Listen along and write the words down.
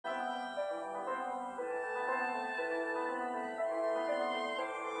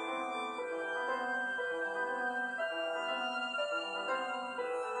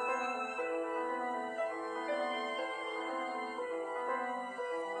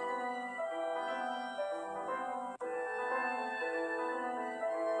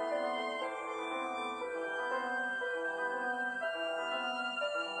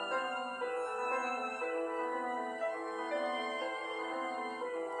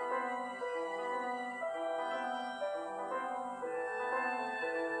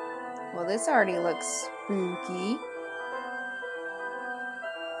Well, this already looks spooky.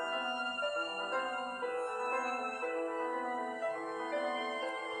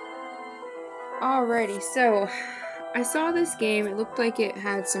 Alrighty, so I saw this game. It looked like it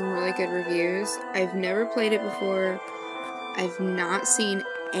had some really good reviews. I've never played it before. I've not seen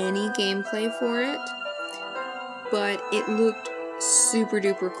any gameplay for it, but it looked super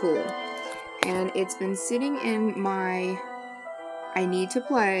duper cool. And it's been sitting in my I need to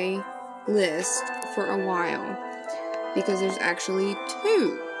play list for a while because there's actually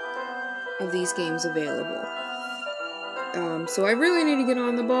 2 of these games available. So I really need to get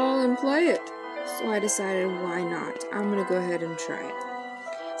on the ball and play it. So I decided, why not? I'm gonna go ahead and try it.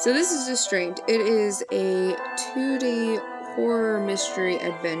 So this is Distraint. It is a 2D horror mystery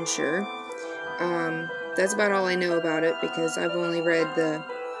adventure. That's about all I know about it because I've only read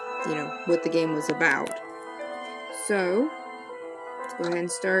what the game was about. So, let's go ahead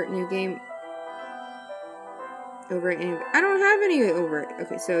and start new game. Over it. I don't have any over it.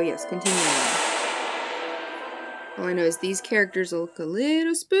 Okay, so yes, continue on. All I know is these characters look a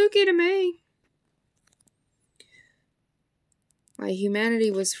little spooky to me. My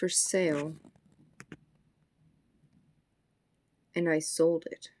humanity was for sale. And I sold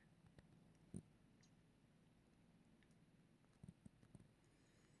it.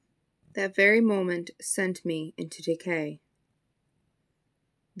 That very moment sent me into decay.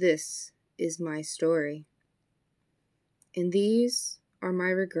 This is my story. And these are my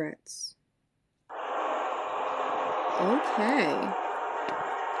regrets. Okay.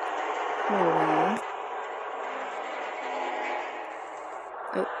 Alright.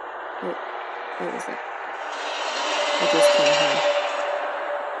 Oh, what was that? I just came home.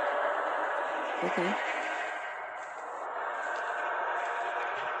 Okay.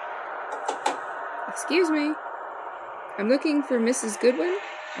 Excuse me. I'm looking for Mrs. Goodwin.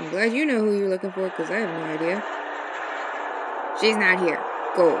 I'm glad you know who you're looking for, because I have no idea. She's not here.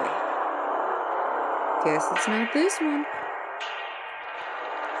 Go away. Guess it's not this one.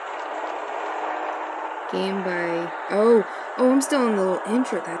 Game by... Oh, I'm still in the little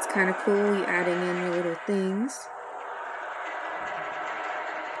intro. That's kind of cool. You adding in your little things.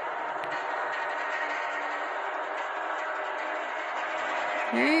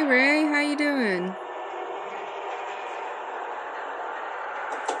 Hey, Ray. How you doing?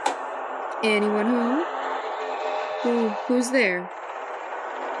 Anyone home? Who's there?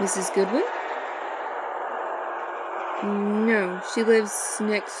 Mrs. Goodwin? No, she lives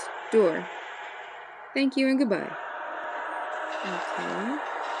next door. Thank you and goodbye. Okay.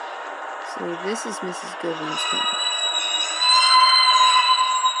 So this is Mrs. Goodwin's home.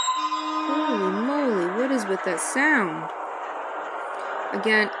 Holy moly, what is with that sound?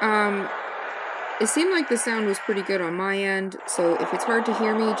 Again, it seemed like the sound was pretty good on my end, so if it's hard to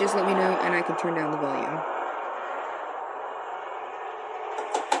hear me, just let me know and I can turn down the volume.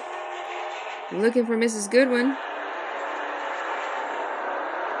 I'm looking for Mrs. Goodwin.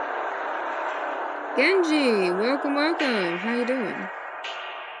 Genji, welcome. How you doing?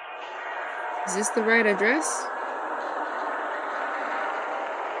 Is this the right address?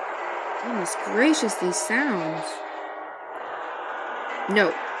 Goodness gracious, these sounds.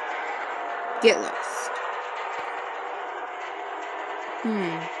 No. Get lost.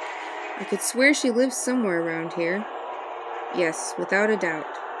 I could swear she lives somewhere around here. Yes, without a doubt.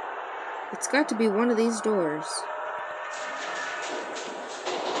 It's got to be one of these doors.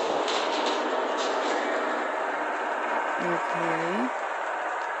 Okay.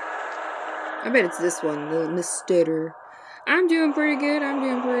 I bet it's this one, the Miss Stutter. I'm doing pretty good.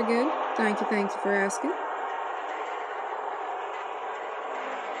 Thank you for asking.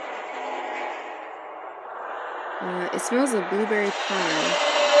 It smells of blueberry pie.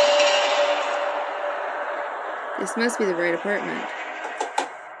 This must be the right apartment.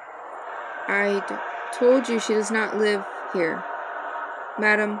 I told you she does not live here.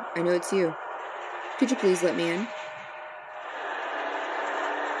 Madam, I know it's you. Could you please let me in?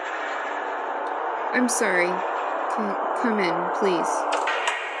 I'm sorry. Come in, please.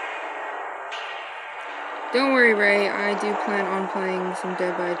 Don't worry, Ray. I do plan on playing some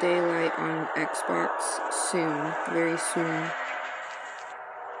Dead by Daylight on Xbox soon. Very soon.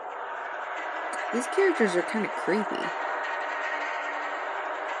 These characters are kind of creepy.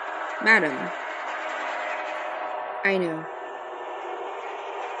 Madam. I know.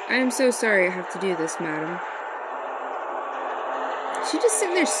 I am so sorry I have to do this, madam. She just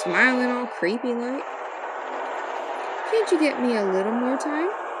sitting there smiling all creepy like. Can't you get me a little more time?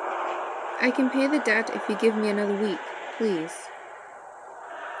 I can pay the debt if you give me another week, please.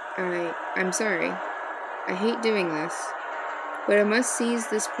 I'm sorry. I hate doing this. But I must seize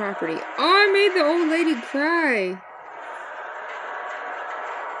this property. Oh, I made the old lady cry.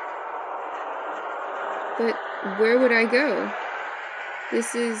 But where would I go?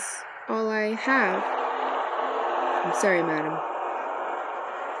 This is all I have. I'm sorry, madam.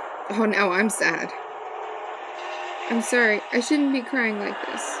 Oh, now I'm sad. I'm sorry. I shouldn't be crying like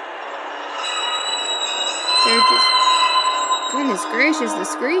this. They're just... Goodness gracious, the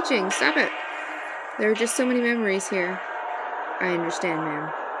screeching. Stop it. There are just so many memories here. I understand, ma'am.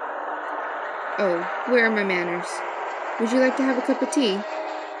 Oh, where are my manners? Would you like to have a cup of tea?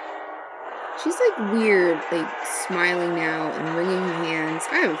 She's like weird, like smiling now and wringing her hands.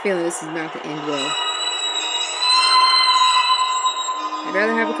 I have a feeling this is not to end well. I'd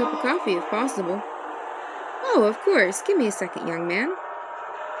rather have a cup of coffee if possible. Oh, of course. Give me a second, young man.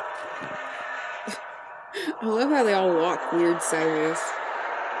 I love how they all walk weird sideways.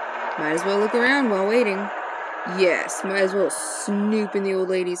 Might as well look around while waiting. Yes, might as well snoop in the old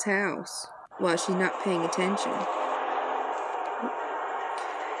lady's house while she's not paying attention.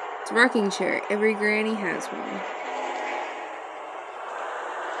 It's a rocking chair. Every granny has one.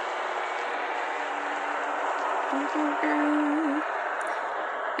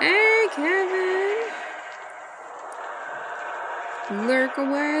 Hey, Kevin. Lurk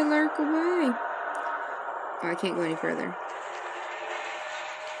away, lurk away. Oh, I can't go any further.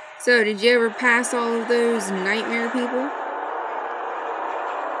 So, did you ever pass all of those nightmare people?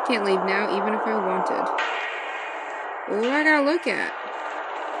 Can't leave now, even if I wanted. What do I gotta look at?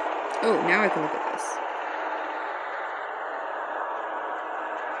 Oh, now I can look at this.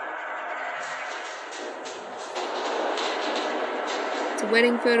 It's a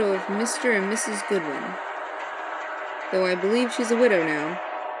wedding photo of Mr. and Mrs. Goodwin. Though I believe she's a widow now.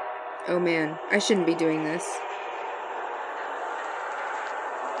 Oh man, I shouldn't be doing this.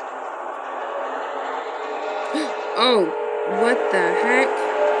 Oh, what the heck?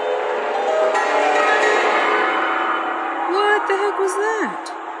 What the heck was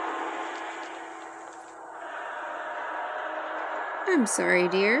that? I'm sorry,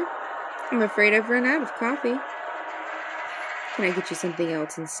 dear. I'm afraid I've run out of coffee. Can I get you something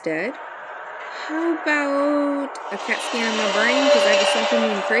else instead? How about a CAT scan of my brain because I just something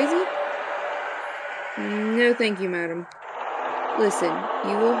being crazy? No, thank you, madam. Listen,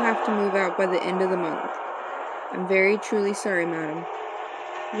 you will have to move out by the end of the month. I'm very truly sorry, madam.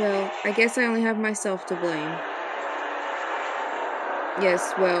 Well, I guess I only have myself to blame.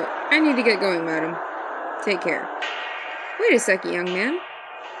 Yes, well, I need to get going, madam. Take care. Wait a second, young man.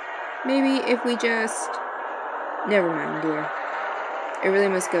 Maybe if we just... Never mind, dear. I really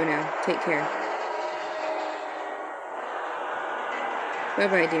must go now. Take care.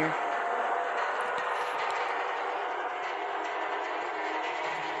 Bye-bye, dear.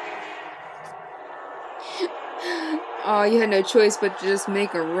 Oh, you had no choice but to just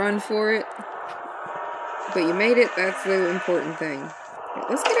make a run for it. But you made it, that's the important thing. Right,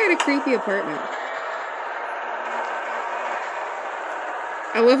 let's get out of a creepy apartment.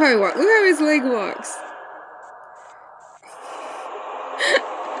 I love how he walks. Look how his leg walks.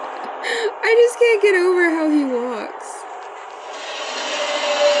 I just can't get over how he walks.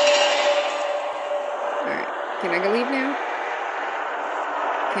 Alright, can I go leave now?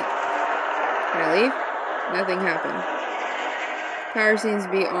 Can I leave? Nothing happened. Power seems to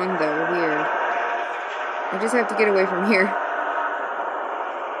be on though, weird. I just have to get away from here.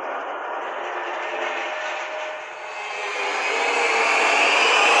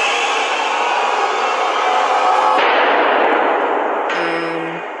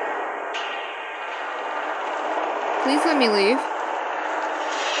 Please let me leave.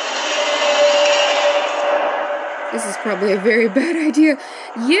 This is probably a very bad idea.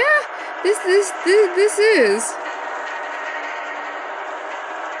 Yeah, this is.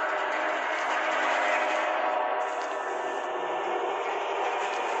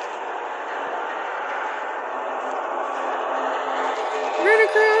 Run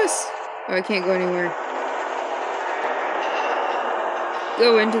across. Oh, I can't go anywhere.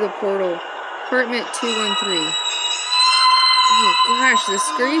 Go into the portal. Apartment 213. Oh gosh, the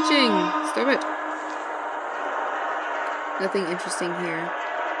screeching! Stop it. Nothing interesting here.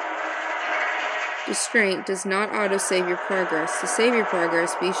 Distraint does not auto-save your progress. To save your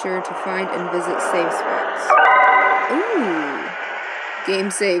progress, be sure to find and visit save spots. Ooh.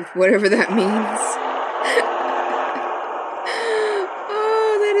 Game saved, whatever that means.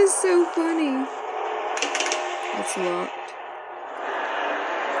 Oh, that is so funny. It's locked.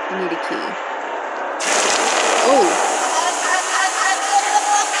 I need a key. Oh!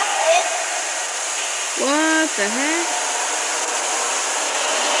 What the heck?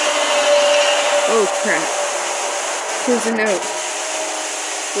 Oh crap. Here's a note.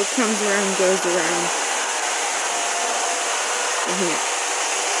 What comes around goes around.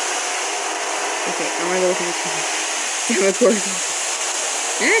 Okay, I wanna go with this one. Damn it, Corky.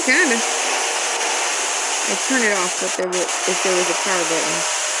 Yeah, kinda. I turned it off, but if there was a power button.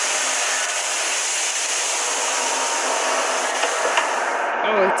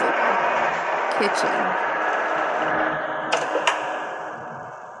 Oh, it's open. Kitchen.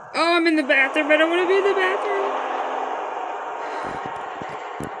 Oh, I'm in the bathroom. I don't want to be in the bathroom.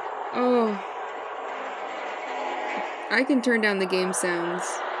 Oh. I can turn down the game sounds.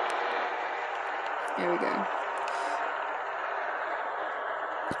 There we go.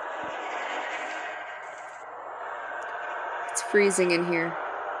 It's freezing in here.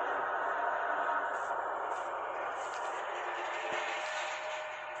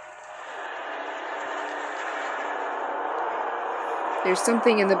 There's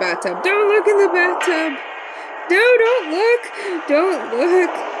something in the bathtub. Don't look in the bathtub! No, don't look! Don't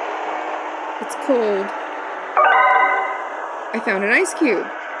look! It's cold. I found an ice cube.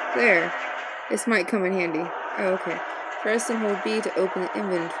 There. This might come in handy. Oh, okay. Press and hold B to open the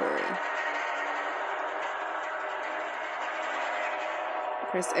inventory.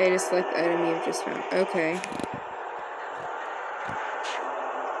 Press A to select the item you've just found. Okay.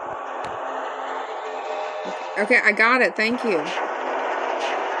 Okay, I got it. Thank you.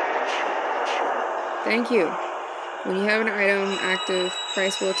 Thank you. When you have an item active,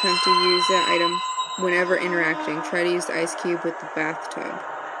 Price will attempt to use that item whenever interacting. Try to use the ice cube with the bathtub.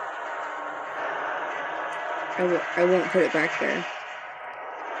 I won't put it back there.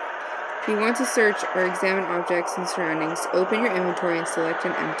 If you want to search or examine objects and surroundings, open your inventory and select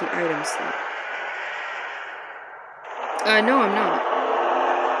an empty item slot. No, I'm not.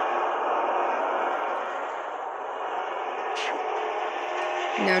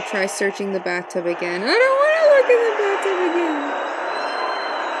 Now try searching the bathtub again. I don't want to look in the bathtub again.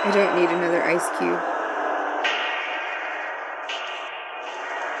 I don't need another ice cube.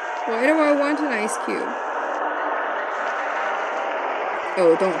 Why do I want an ice cube?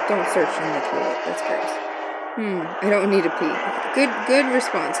 Oh, don't search in the toilet. That's gross. I don't need to pee. Good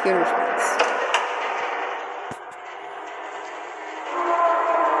response. Good response.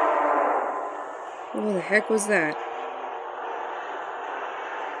 What the heck was that?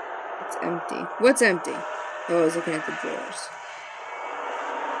 It's empty. What's empty? Oh, I was looking at the drawers.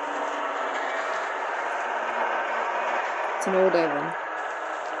 It's an old oven.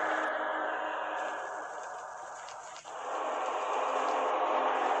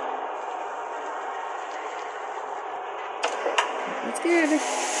 That's good.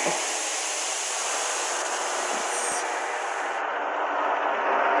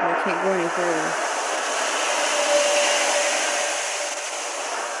 Oh, I can't go any further.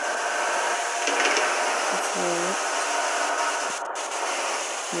 It's locked.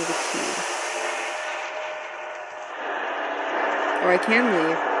 Need a key. Oh, I can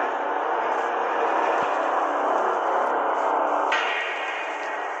leave.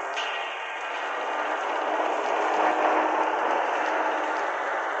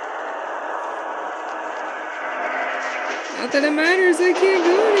 Not that it matters, I can't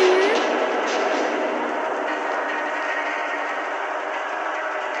go anywhere.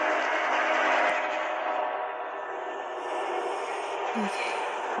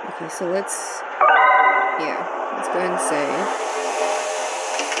 Okay, so let's go ahead and save.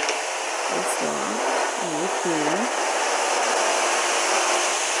 It's locked. No key.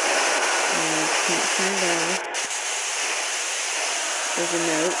 And can't turn it off. There's a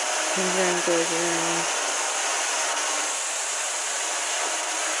note. Comes around, goes around.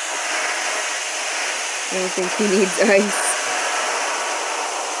 I don't think he needs ice.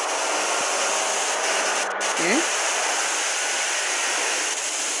 Eh?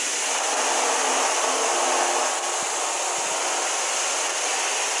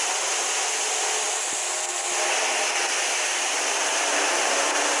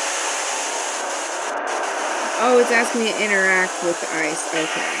 Oh, it's asking me to interact with the ice. Okay,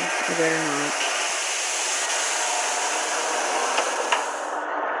 I better not.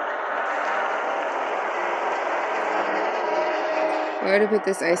 Why would I put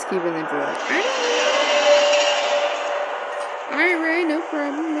this ice cube in the drawer? I don't know. Alright, Ray, no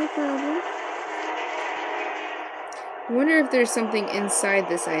problem, no problem. I wonder if there's something inside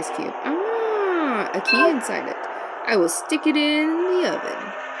this ice cube. Ah, a key inside it. I will stick it in the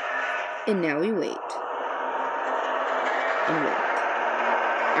oven. And now we wait. And wait.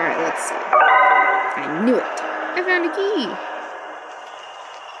 Alright, let's see. I knew it. I found a key.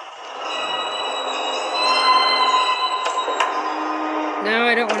 No,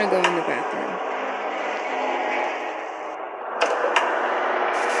 I don't want to go in the bathroom.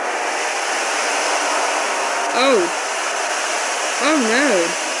 Oh. Oh no.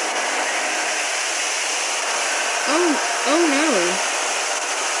 Oh no.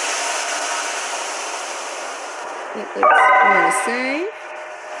 We're gonna save.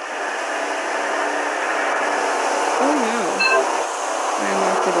 Oh no. I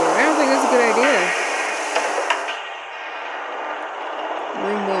unlocked the door. I don't think that's a good idea.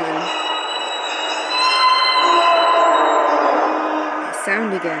 Room 1. That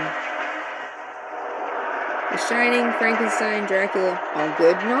sound again. The Shining, Frankenstein, Dracula, all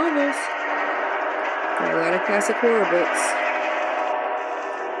good novels. Got a lot of classic horror books.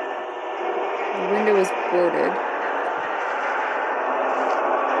 The window is boarded.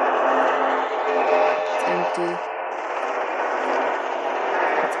 It's empty.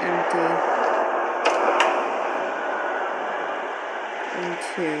 It's empty. Room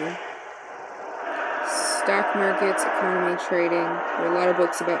 2. Stock markets, economy, trading. There are a lot of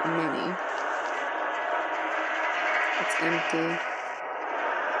books about money. It's empty.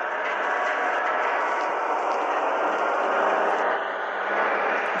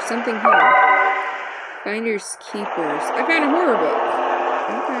 There's something here. Finders keepers. I found a horror book.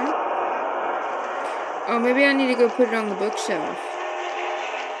 Okay. Oh, maybe I need to go put it on the bookshelf.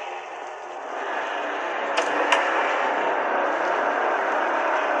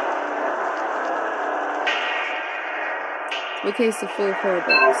 The bookcase is full of horror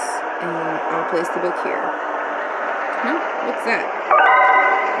books, and I'll place the book here. Huh? What's that?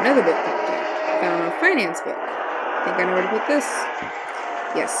 Another book popped out. Found a finance book. Think I know where to put this.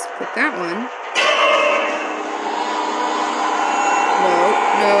 Yes, put that one.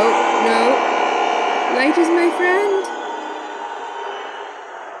 No. Light is my friend.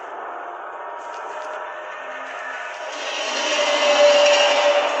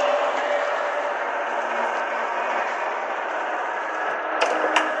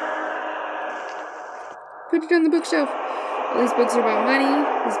 Put it on the bookshelf. All these books are about money.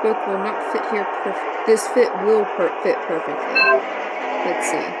 This book will not fit here This fit will fit perfectly. Let's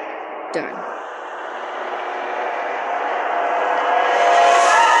see. Done.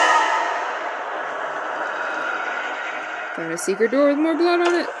 Found a secret door with more blood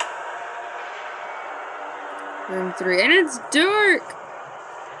on it. Room 3. And it's dark!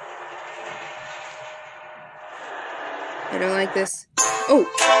 I don't like this. Oh!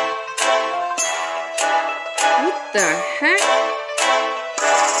 What the heck?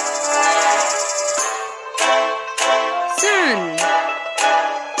 Son!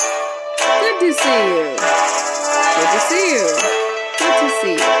 Good to see you. Good to see you. Good to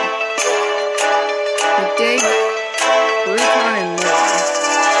see you. Dig, Bruton, and more.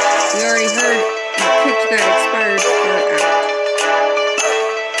 We already heard you kicked that expired part out.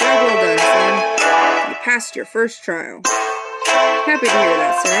 Job well done, son. You passed your first trial. Happy to hear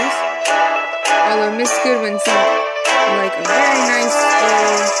that, sirs. Although Miss Goodwin seemed like a very nice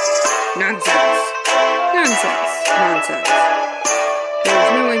old nonsense. There was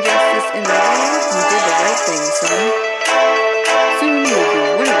no injustice in the law. You did the right thing, son. Soon you'll be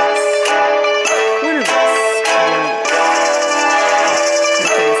one of us. One of us. I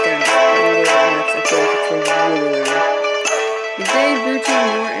can't stand it. All the remarks, I feel like it's really loud. Good day, Bruton,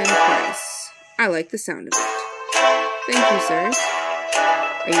 Moore, and Price. I like the sound of it. Thank you, sirs.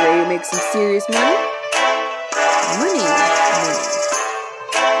 Are you ready to make some serious money? Money.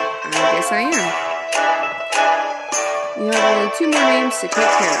 I guess I am. You have only 2 more names to take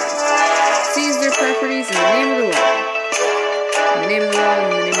care of. Seize their properties in the name of the law. In the name of the law, in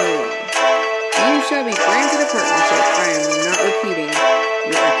the name of the law. You shall be granted a partnership. I am not repeating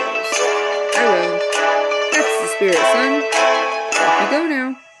your echoes. I will. That's the spirit, son. Off you go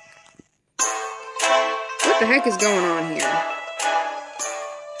now. What the heck is going on here?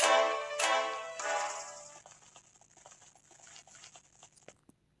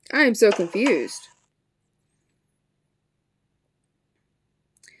 I am so confused.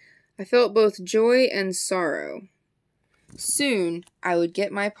 I felt both joy and sorrow. Soon I would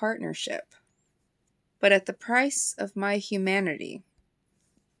get my partnership, but at the price of my humanity.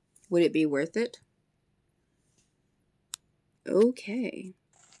 Would it be worth it? Okay.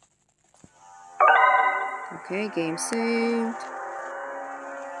 Okay, game saved.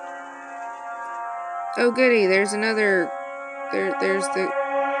 Oh goody, there's another... There's the...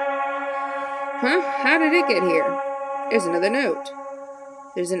 Huh? How did it get here? There's another note.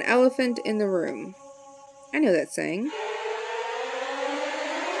 There's an elephant in the room. I know that saying.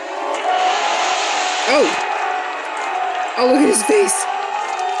 Oh! Oh, look at his face!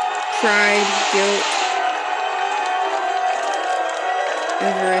 Pride, guilt,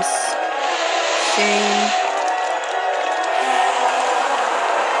 avarice, shame.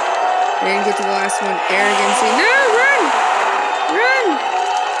 We didn't get to the last one. Arrogancy. No, run! Run!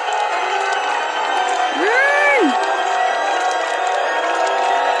 Run!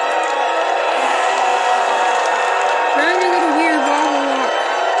 Run, you little weird wobble walk.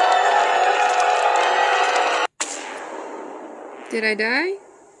 Did I die?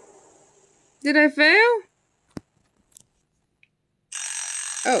 Did I fail?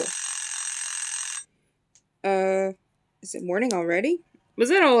 Oh. Is it morning already? Was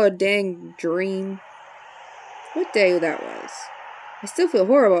that all a dang dream? What day that was? I still feel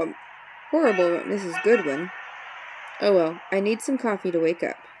horrible about Mrs. Goodwin. Oh well, I need some coffee to wake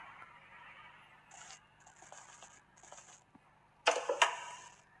up.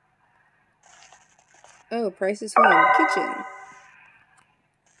 Oh, Price is home. Kitchen.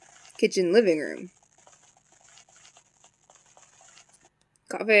 Kitchen living room.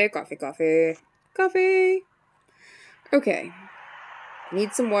 Coffee, coffee, coffee. Coffee! Okay. I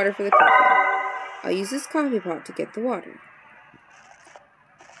need some water for the coffee. I'll use this coffee pot to get the water.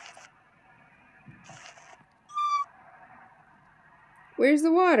 Where's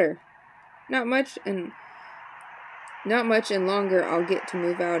the water? Not much and longer I'll get to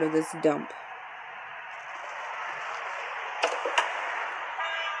move out of this dump.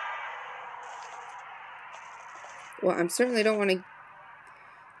 Well, I certainly don't want to...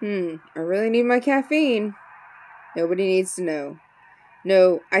 I really need my caffeine. Nobody needs to know.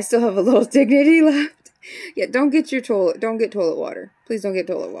 No, I still have a little dignity left. Yeah, don't get toilet water. Please don't get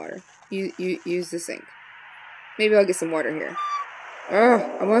toilet water. You use the sink. Maybe I'll get some water here.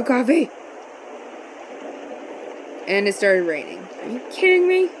 Oh, I want coffee. And it started raining. Are you kidding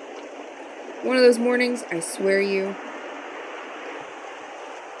me? One of those mornings, I swear you.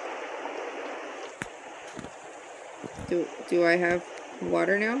 Do I have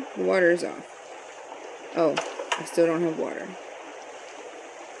water now? The water is off. Oh, I still don't have water.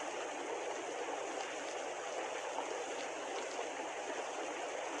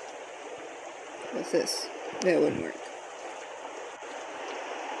 What's this? That wouldn't work.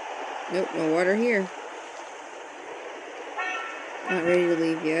 Nope, no water here. Not ready to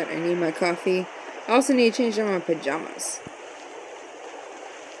leave yet. I need my coffee. I also need to change out my pajamas.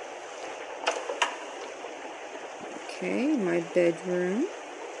 Okay, my bedroom.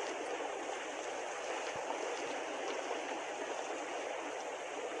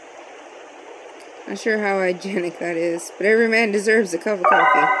 Not sure how hygienic that is, but every man deserves a cup of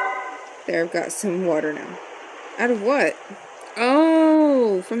coffee. There, I've got some water now. Out of what?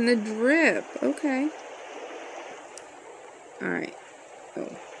 Oh, from the drip. Okay. Alright. Oh.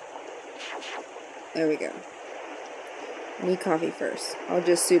 There we go. I need coffee first. I'll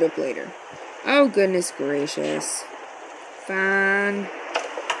just suit up later. Oh, goodness gracious. Fine.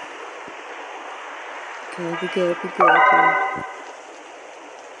 Coffee, coffee, coffee.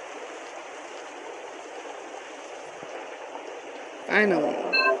 Finally.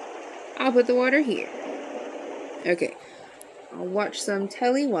 I'll put the water here. Okay. I'll watch some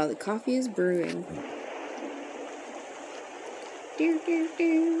telly while the coffee is brewing.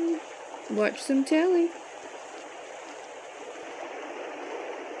 Watch some telly.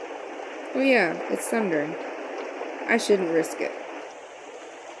 Oh yeah, it's thundering. I shouldn't risk it.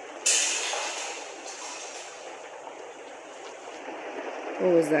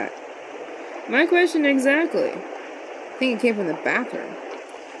 What was that? My question exactly. I think it came from the bathroom.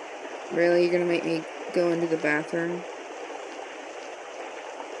 Really? You're gonna make me go into the bathroom?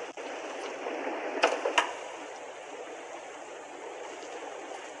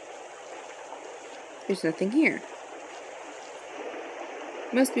 There's nothing here.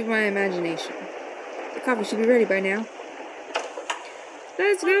 Must be my imagination. The coffee should be ready by now.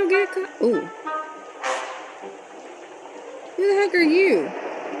 Let's go get coffee. Ooh. Who the heck are you?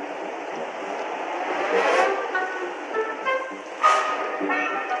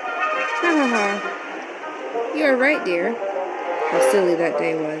 Ha ha ha. You are right, dear. How silly that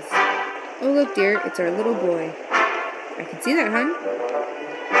day was. Oh, look, dear, it's our little boy. I can see that, hun.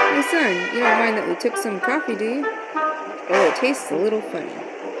 Hey, son, you don't mind that we took some coffee, do you? Oh, it tastes a little funny.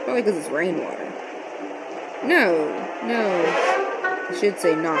 Probably because it's rainwater. No. I should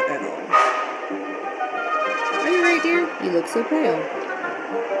say not at all. Are you right, dear? You look so pale.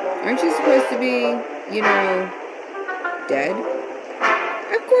 Aren't you supposed to be, you know, dead?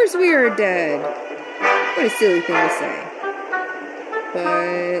 Of course we are dead. What a silly thing to say.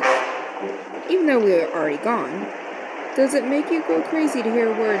 But even though we are already gone, does it make you go crazy to hear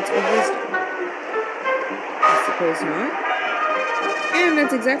words of wisdom? I suppose not. And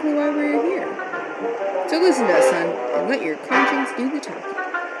that's exactly why we're here. So listen to us, son, and let your conscience do the talking.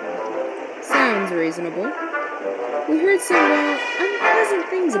 So, sounds reasonable. We heard some, unpleasant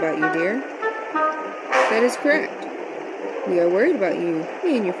things about you, dear. That is correct. We are worried about you,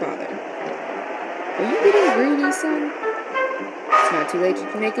 me and your father. Are you getting greedy, son? It's not too late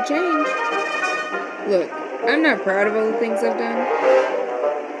to make a change. Look, I'm not proud of all the things I've done,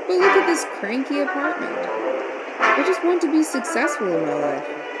 but look at this cranky apartment. I just want to be successful in my life.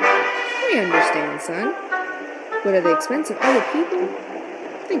 We understand, son. But at the expense of other people?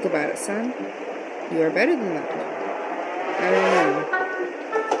 Think about it, son. You are better than that. I don't know.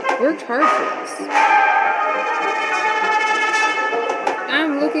 Worked hard for this.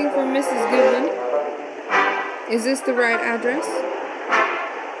 I'm looking for Mrs. Goodwin. Is this the right address?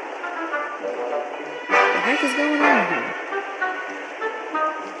 What the heck is going on here?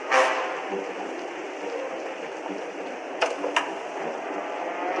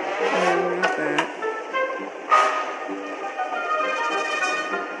 No, not that.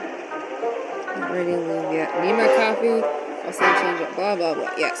 Not ready to leave yet. Need my coffee. I'll say change it. Blah, blah, blah.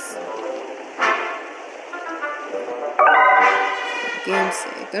 Yes. Game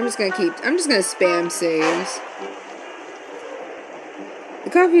saved. I'm just gonna spam saves. The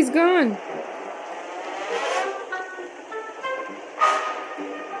coffee's gone.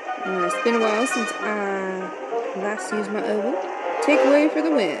 It's been a while since I last used my oven. Takeaway for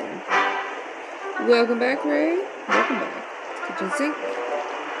the win. Welcome back, Ray. Welcome back. Kitchen sink.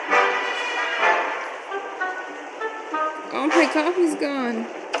 Oh, my coffee's gone.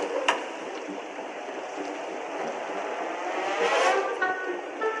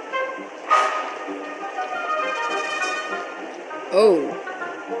 Oh.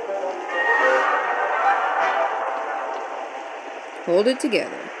 Hold it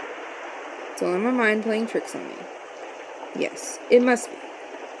together. It's only my mind playing tricks on me. Yes, it must be.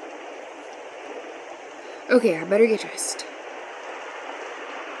 Okay, I better get dressed.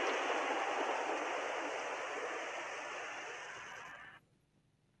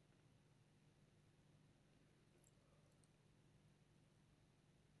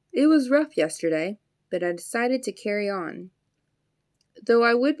 It was rough yesterday, but I decided to carry on. Though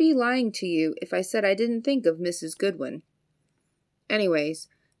I would be lying to you if I said I didn't think of Mrs. Goodwin. Anyways,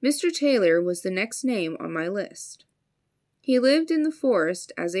 Mr. Taylor was the next name on my list. He lived in the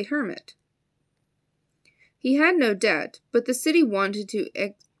forest as a hermit. He had no debt, but the city wanted to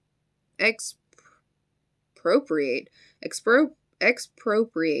expropriate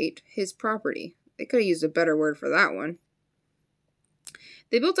his property. They could have used a better word for that one.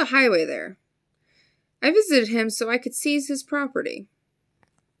 They built a highway there. I visited him so I could seize his property.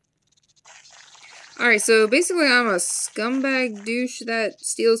 Alright, so basically I'm a scumbag douche that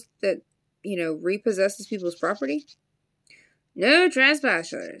repossesses people's property. No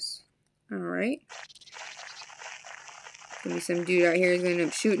trespassers. Alright. Gonna be some dude out here who's gonna end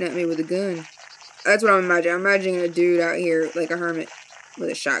up shooting at me with a gun. That's what I'm imagining. I'm imagining a dude out here, like a hermit, with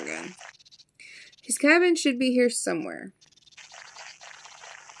a shotgun. His cabin should be here somewhere.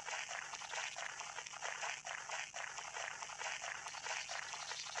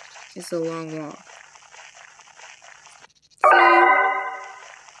 It's a long walk.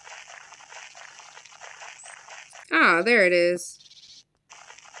 Ah, there it is.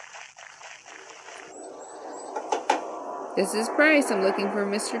 This is Price. I'm looking for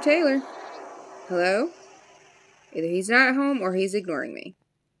Mr. Taylor. Hello? Either he's not at home or he's ignoring me.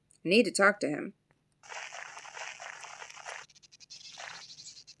 I need to talk to him.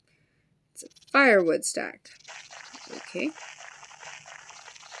 It's a firewood stacked. Okay.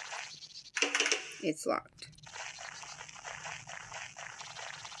 It's locked.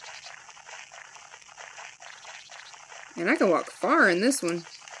 And I can walk far in this one.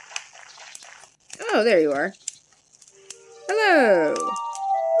 Oh, there you are. Hello.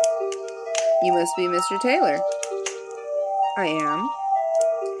 You must be Mr. Taylor. I am.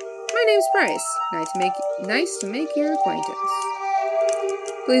 My name's Price. Nice to make your acquaintance.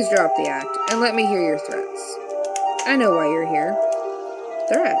 Please drop the act and let me hear your threats. I know why you're here.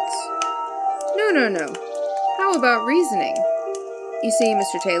 Threats? No. How about reasoning? You see,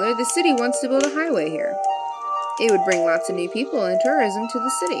 Mr. Taylor, the city wants to build a highway here. It would bring lots of new people and tourism to the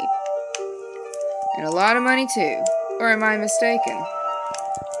city. And a lot of money, too. Or am I mistaken?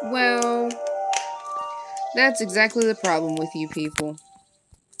 Well, that's exactly the problem with you people.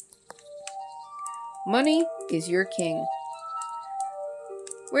 Money is your king.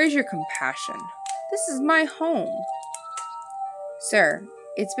 Where's your compassion? This is my home. Sir,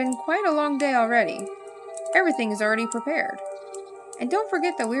 it's been quite a long day already. Everything is already prepared. And don't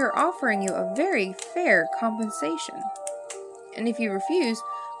forget that we are offering you a very fair compensation. And if you refuse,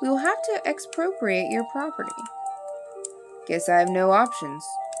 we will have to expropriate your property. Guess I have no options.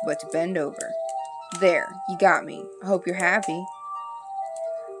 but to bend over. There, you got me. I hope you're happy.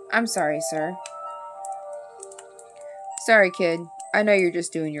 I'm sorry, sir. Sorry, kid. I know you're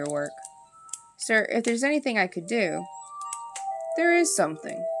just doing your work. Sir, if there's anything I could do... There is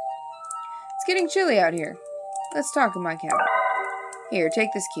something. It's getting chilly out here. Let's talk in my cabin. Here,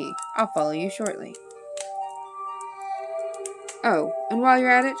 take this key. I'll follow you shortly. Oh, and while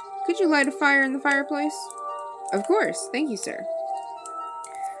you're at it, could you light a fire in the fireplace? Of course. Thank you, sir.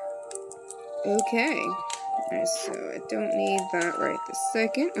 Okay. Alright, so I don't need that right this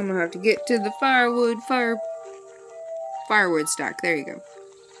second. I'm gonna have to get to the firewood stack. There you go.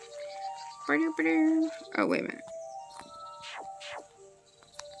 Oh, wait a minute.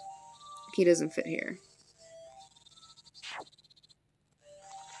 Key doesn't fit here.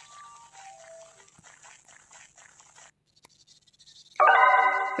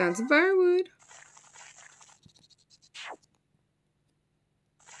 Found some firewood.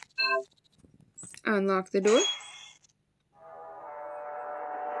 Unlock the door.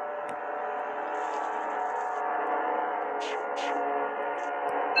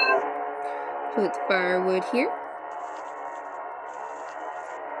 Put the firewood here.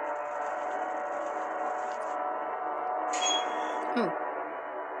 Oh.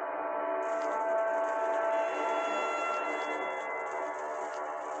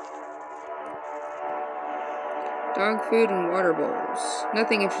 Dog food and water bowls.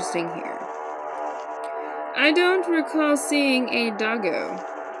 Nothing interesting here. I don't recall seeing a doggo.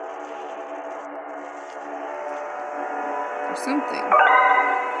 Or something.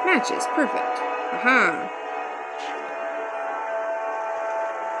 Matches. Perfect. Aha.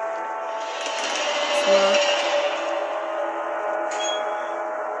 Swap.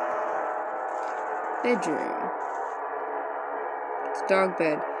 Bedroom. It's a dog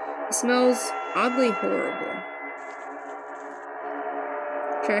bed. It smells oddly horrible.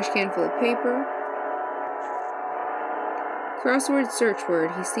 Trash can full of paper. Crossword search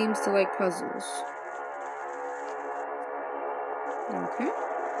word. He seems to like puzzles. Okay.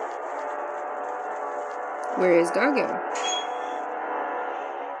 Where is Doggo?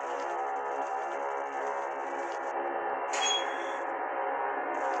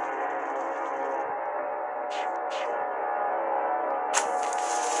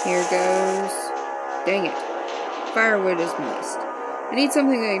 Here goes. Dang it. Firewood is moist. I need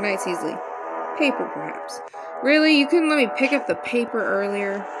something that ignites easily. Paper, perhaps. Really? You couldn't let me pick up the paper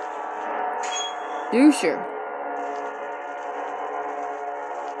earlier? Doucher.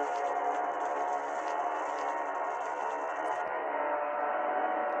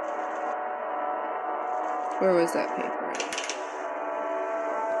 Where was that paper at?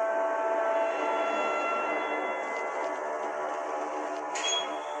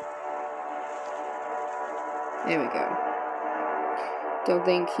 There we go. Don't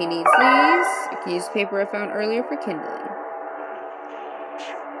think he needs these. I can use the paper I found earlier for kindling.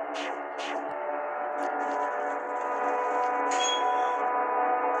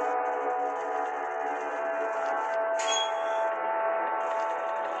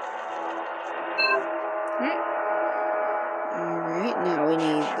 Alright, now we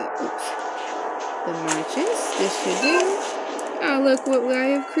need the matches. This should do. Oh, look what I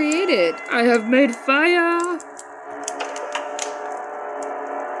have created. I have made fire!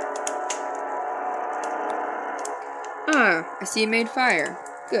 Ah, I see you made fire.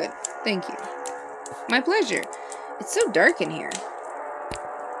 Good, thank you. My pleasure. It's so dark in here.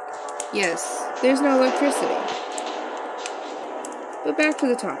 Yes, there's no electricity. But back to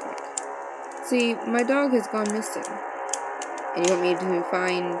the topic. See, my dog has gone missing. And you want me to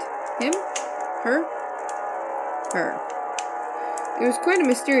find him? Her? Her. It was quite a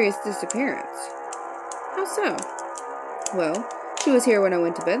mysterious disappearance. How so? Well, she was here when I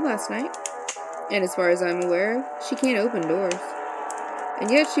went to bed last night. And as far as I'm aware, she can't open doors. And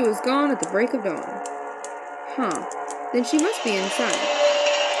yet she was gone at the break of dawn. Huh. Then she must be inside.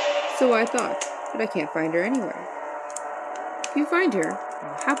 So I thought, but I can't find her anywhere. If you find her,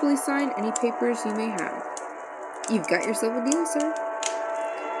 I'll happily sign any papers you may have. You've got yourself a deal, sir.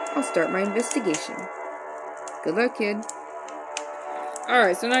 I'll start my investigation. Good luck, kid.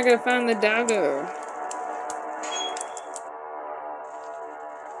 Alright, so now I gotta find the doggo.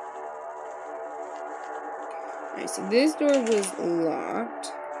 Alright, so this door was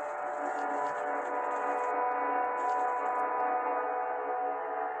locked.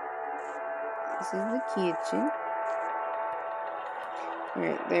 This is the kitchen.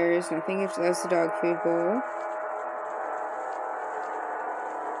 Alright, there's nothing. That's the dog food bowl.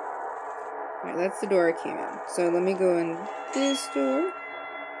 Alright, that's the door I came in. So let me go in this door.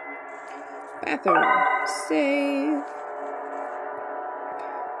 Bathroom. Save.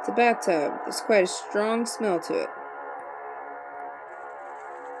 the bathtub. There's quite a strong smell to it.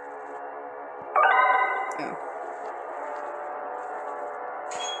 Oh.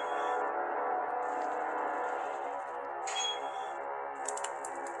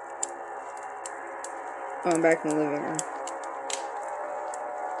 Oh, I'm back in the living room.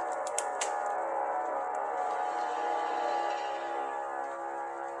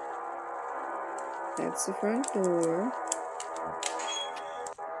 That's the front door.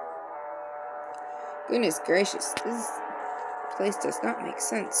 Goodness gracious, this place does not make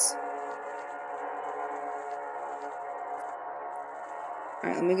sense.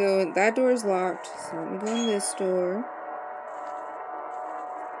 Alright, let me go. That door is locked, so let me go in this door.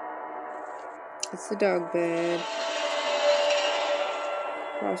 It's the dog bed.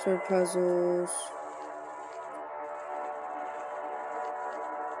 Crossword puzzles.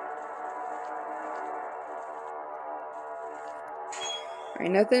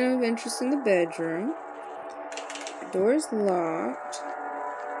 Alright, nothing of interest in the bedroom. The door is locked.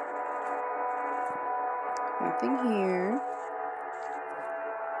 Nothing here.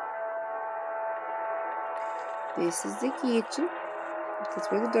 This is the kitchen. That's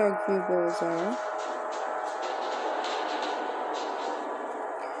where the dog food bowls are.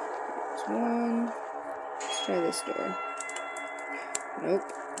 There's one. Let's try this door. Nope.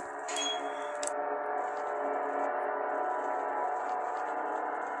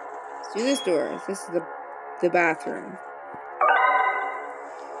 Let's do this door. This is the bathroom.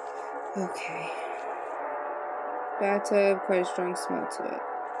 Okay. Bathtub, quite a strong smell to it.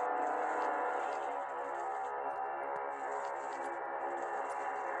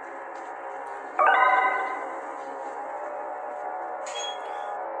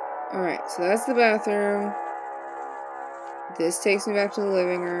 Alright, so that's the bathroom. This takes me back to the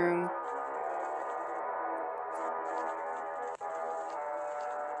living room.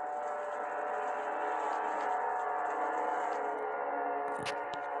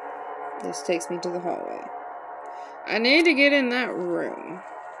 This takes me to the hallway. I need to get in that room.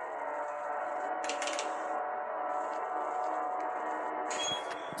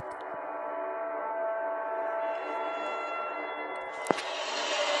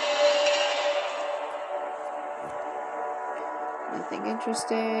 Nothing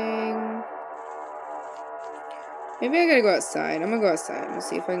interesting. Maybe I gotta go outside. I'm gonna go outside. Let's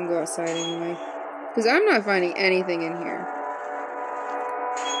see if I can go outside anyway. Because I'm not finding anything in here.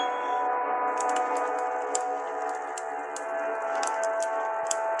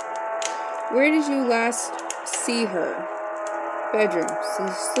 Where did you last see her? Bedroom. She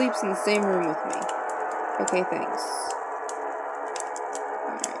sleeps in the same room with me. Okay, thanks.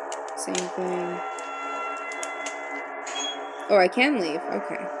 Alright, same thing. Oh, I can leave.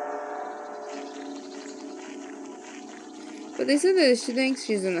 Okay. But they said that she thinks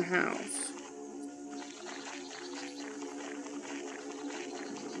she's in the house.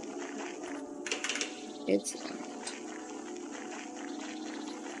 It's locked.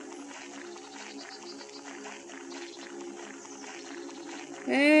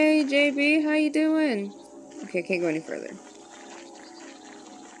 Hey, JB, how you doing? Okay, I can't go any further.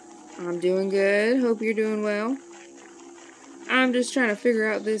 I'm doing good. Hope you're doing well. I'm just trying to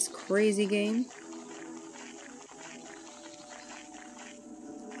figure out this crazy game.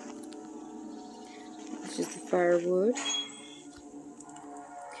 It's just the firewood.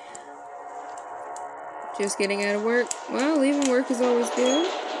 Just getting out of work. Well, leaving work is always good.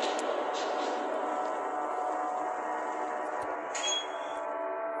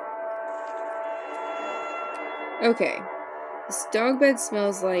 Okay. This dog bed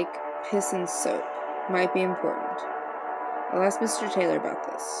smells like piss and soap. Might be important. I'll ask Mr. Taylor about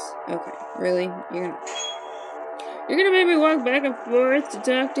this. Okay, really? You're gonna make me walk back and forth to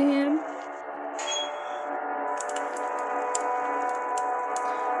talk to him?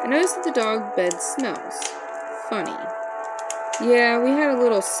 I noticed that the dog bed smells funny. Yeah, we had a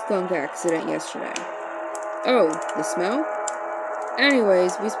little skunk accident yesterday. Oh, the smell?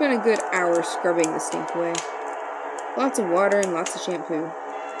 Anyways, we spent a good hour scrubbing the stink away. Lots of water and lots of shampoo.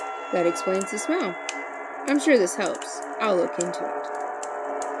 That explains the smell. I'm sure this helps. I'll look into it.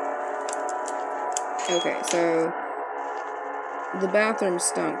 Okay, so the bathroom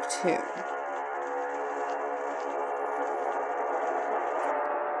stunk too.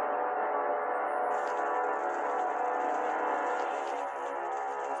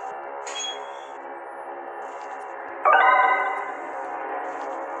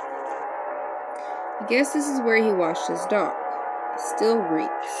 I guess this is where he washed his dog. It still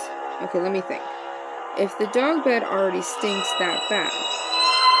reeks. Okay, let me think. If the dog bed already stinks that bad,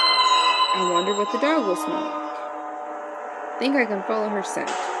 I wonder what the dog will smell like. I think I can follow her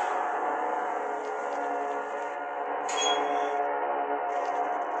scent.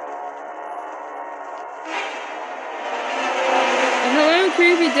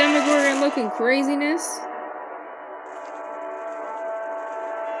 creepy Demogorgon looking craziness.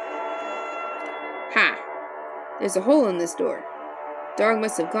 Ha! There's a hole in this door. Dog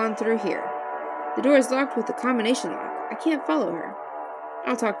must have gone through here. The door is locked with a combination lock. I can't follow her.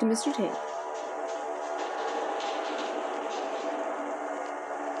 I'll talk to Mr. Tape.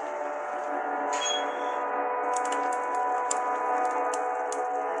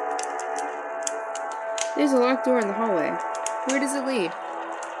 There's a locked door in the hallway. Where does it lead?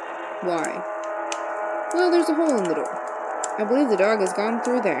 Why? Well, there's a hole in the door. I believe the dog has gone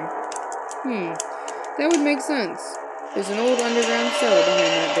through there. That would make sense. There's an old underground cellar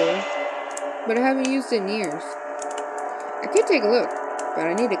behind that door, but I haven't used it in years. I could take a look, but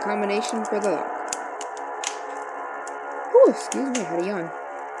I need a combination for the lock. Whew, excuse me, I had a yawn.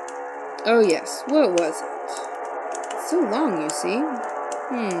 Oh yes, what was it? It's so long, you see.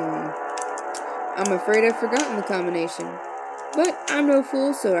 I'm afraid I've forgotten the combination, but I'm no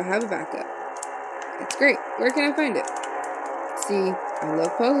fool, so I have a backup. That's great. Where can I find it? See, I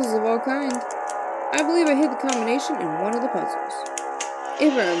love puzzles of all kinds. I believe I hid the combination in one of the puzzles.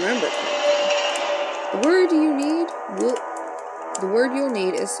 If I remember correctly. The word you'll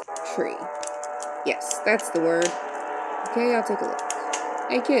need is tree. Yes, that's the word. Okay, I'll take a look.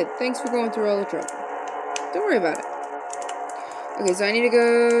 Hey kid, thanks for going through all the trouble. Don't worry about it. Okay, so I need to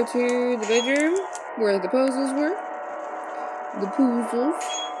go to the bedroom where the puzzles were. The puzzles.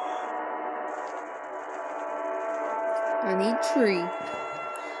 I need tree.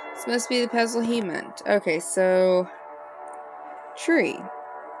 This must be the puzzle he meant. Okay, so tree.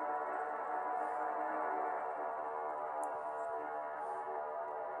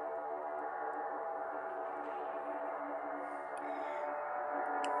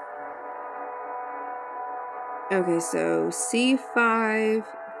 Okay, so C5,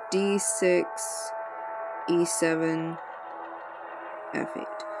 D6, E7, F8.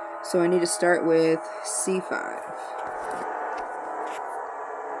 So I need to start with C5.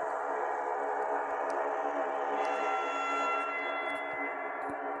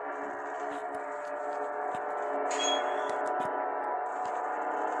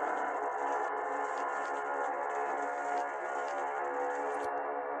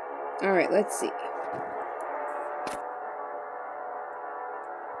 Alright, let's see.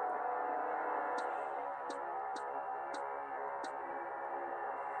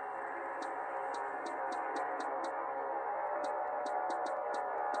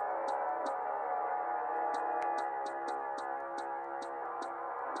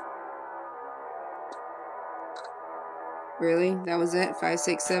 Really? That was it? 5,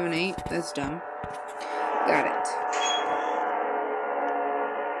 6, 7, 8? That's dumb. Got it.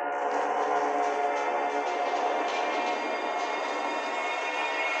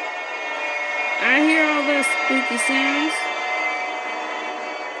 I hear all those spooky sounds.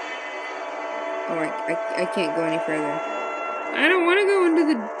 Oh, I can't go any further. I don't want to go into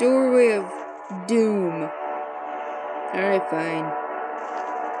the doorway of doom. Alright, fine.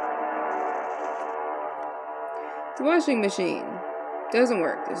 The washing machine doesn't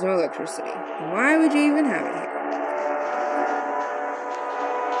work. There's no electricity. Why would you even have it here?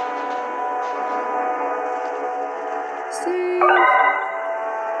 Save.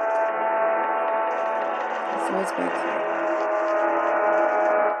 So what's back here?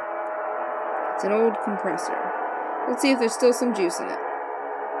 It's an old compressor. Let's see if there's still some juice in it.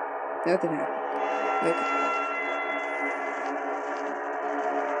 Nothing happened. Okay.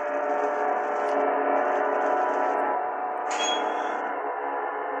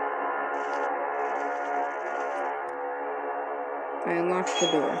 I unlocked the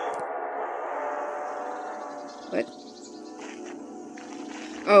door. What?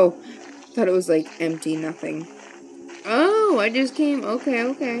 Oh, thought it was like empty, nothing. Oh, I just came. Okay.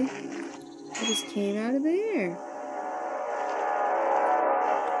 I just came out of there.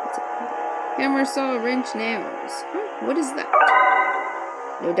 Hammer, saw, wrench, nails. Huh, what is that?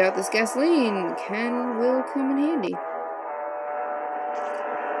 No doubt this gasoline will come in handy.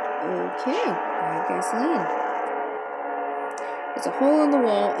 Okay, I have gasoline. There's a hole in the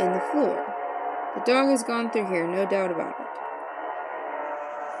wall and the floor. The dog has gone through here, no doubt about it.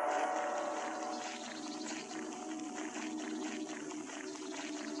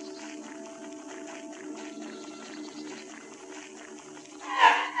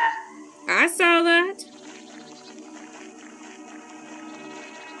 I saw that.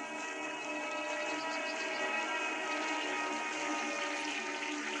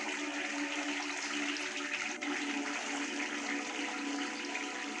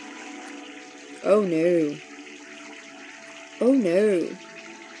 Oh no. Oh no.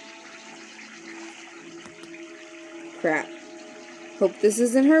 Crap. Hope this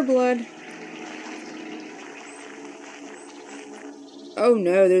isn't her blood. Oh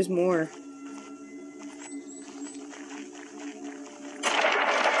no, there's more.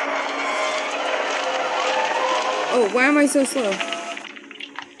 Oh, why am I so slow?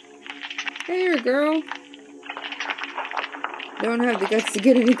 There, girl. Don't have the guts to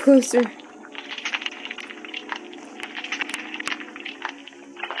get any closer.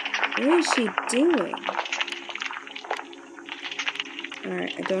 What is she doing?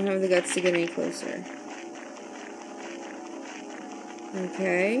 Alright, I don't have the guts to get any closer.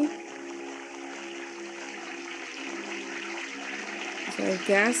 Okay. So I have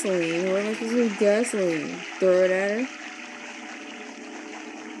gasoline. What am I supposed to do with gasoline? Throw it at her?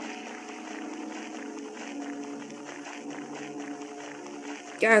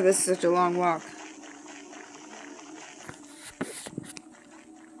 God, this is such a long walk.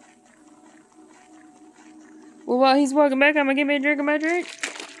 Well, while he's walking back, I'm gonna get me a drink of my drink.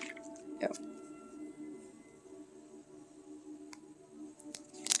 Yep.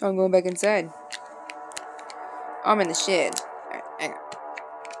 Oh, I'm going back inside. I'm in the shed. Alright, hang on.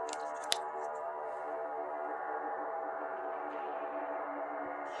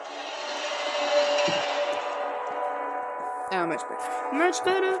 Oh, much better. Much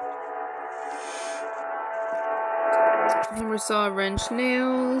better. Hammer saw, wrench,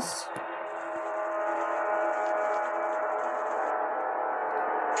 nails.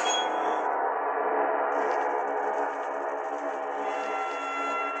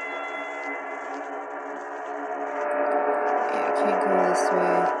 Yeah, I can't go this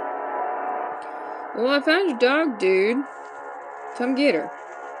way. Well, I found your dog, dude. Come get her.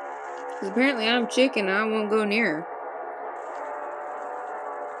 Because apparently I'm chicken and I won't go near her.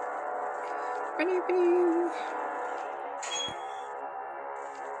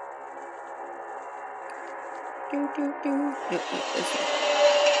 Nope, this way.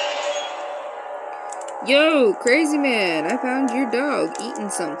 Yo, crazy man, I found your dog eating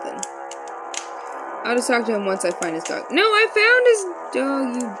something. I'll just talk to him once I find his dog. No, I found his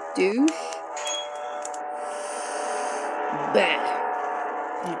dog, you douche. Bah.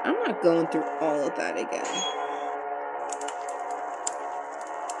 I'm not going through all of that again.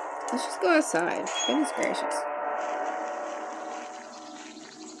 Let's just go outside. Goodness gracious.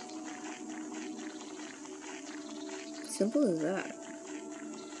 Simple as that.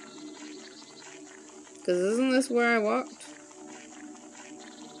 Because isn't this where I walked?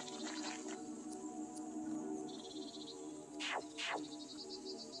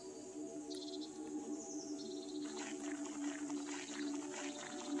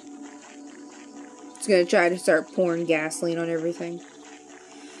 Just gonna try to start pouring gasoline on everything.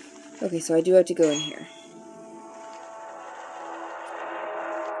 Okay, so I do have to go in here.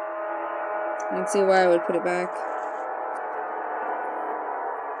 Let's see why I would put it back.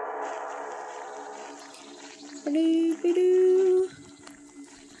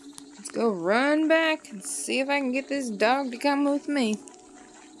 Let's go run back and see if I can get this dog to come with me.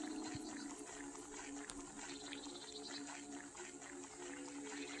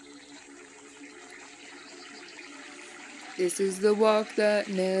 This is the walk that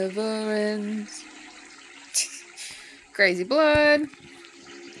never ends. Crazy blood.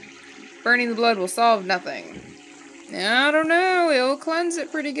 Burning the blood will solve nothing. I don't know. It'll cleanse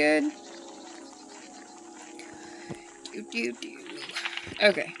it pretty good.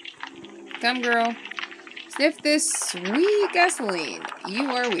 Okay. Come, girl. Sniff this sweet gasoline.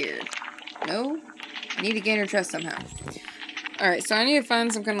 You are weird. No? I need to gain her trust somehow. Alright, so I need to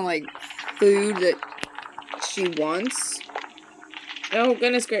find some kind of, like, food that she wants. Oh,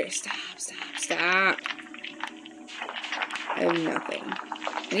 goodness gracious. Stop. I have nothing.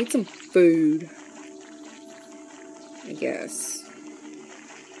 I need some food. I guess.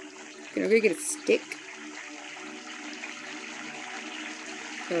 Can I go get a stick?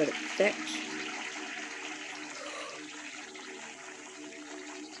 Go to fetch.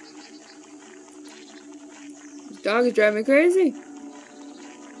 This dog is driving me crazy.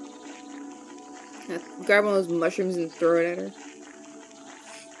 Grab one of those mushrooms and throw it at her.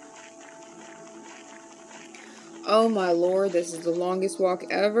 Oh my lord, this is the longest walk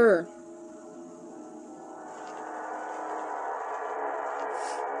ever.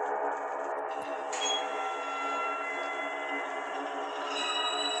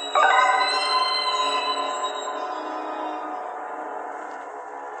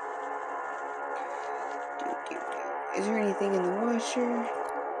 Is there anything in the washer?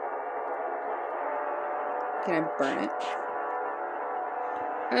 Can I burn it?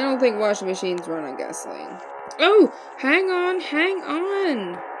 I don't think washing machines run on gasoline. Oh! Hang on! They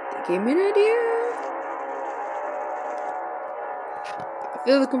gave me an idea!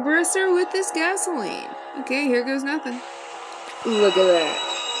 Fill the compressor with this gasoline. Okay, here goes nothing. Look at that.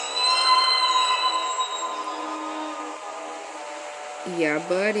 Yeah,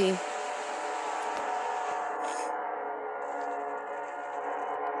 buddy.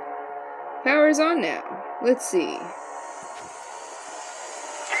 Power's on now. Let's see.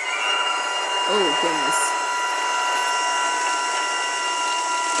 Oh, goodness.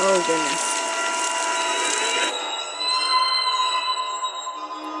 Oh, goodness.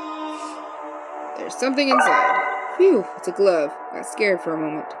 There's something inside. Phew, it's a glove. Got scared for a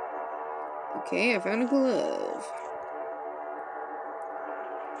moment. Okay, I found a glove.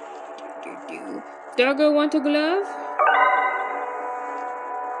 Doggo want a glove?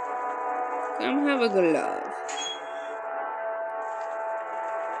 Come have a glove.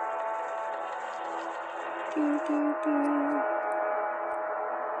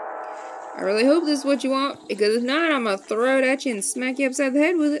 I really hope this is what you want, because if not, I'm gonna throw it at you and smack you upside the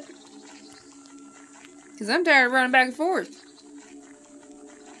head with it. Because I'm tired of running back and forth.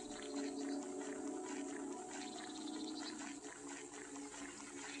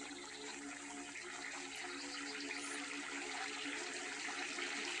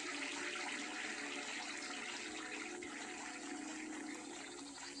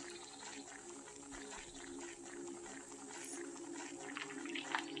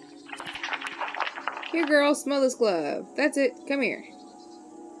 Here, girl, smell this glove. That's it. Come here.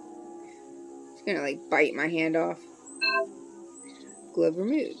 She's gonna, like, bite my hand off. Glove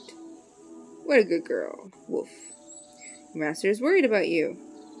removed. What a good girl. Woof. Your master is worried about you.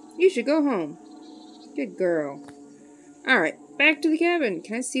 You should go home. Good girl. Alright, back to the cabin.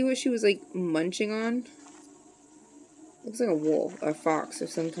 Can I see what she was, like, munching on? Looks like a wolf, a fox of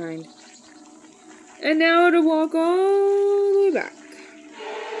some kind. And now to walk all the way back.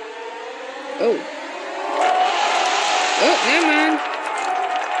 Oh. Oh, never mind.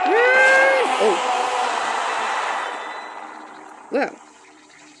 Run! Oh. Well.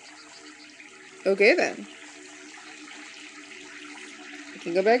 Okay then. I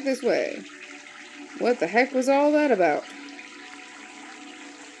can go back this way. What the heck was all that about?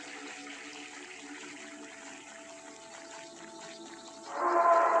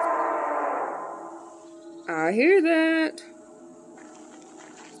 I hear that.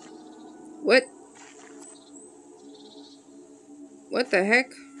 What? What the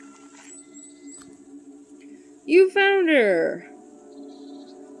heck? You found her!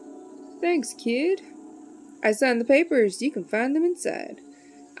 Thanks, kid. I signed the papers. You can find them inside.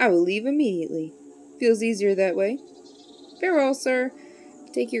 I will leave immediately. Feels easier that way. Farewell, sir.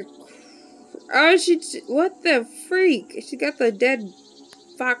 Take your... Oh, what the freak? She got the dead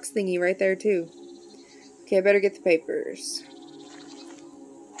fox thingy right there, too. Okay, I better get the papers.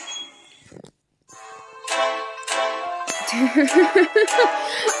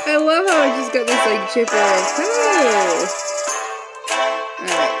 I love how I just got this, like, chipper of, hello!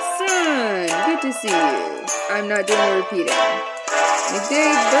 Alright, son, good to see you. I'm not doing the repeating.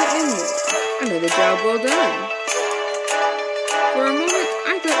 Midday, Burton and Moore. Another job well done. For a moment,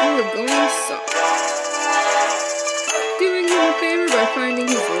 I thought you were going soft. Doing him a favor by finding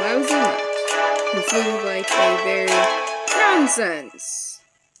his lousy nut. He seemed like a very... Nonsense!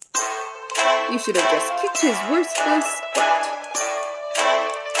 You should have just kicked his worthless butt.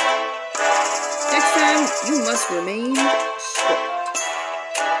 Next time, you must remain short.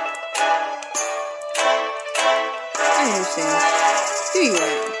 I understand. Do you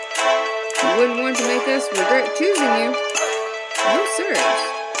now? You wouldn't want to make us regret choosing you. No, sirs.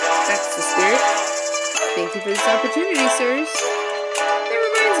 That's the spirit. Thank you for this opportunity, sirs. That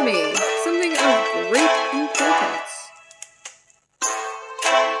reminds me, something of great importance.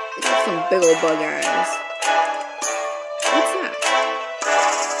 Some big old bug eyes. What's that?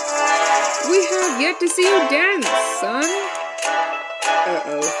 We have yet to see you dance, son.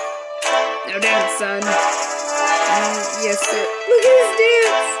 Uh-oh. Now dance, son. Yes, sir. Look at his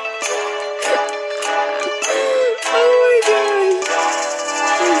dance! Oh my god!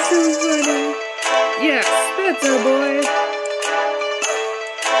 That's so funny. Yes, that's our boy.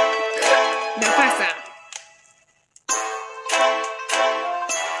 Now pasa.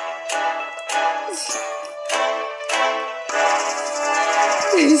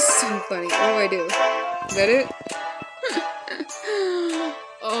 It's so funny. What do I do? Is that it?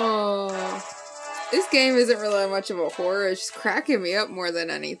 Oh. This game isn't really much of a horror. It's just cracking me up more than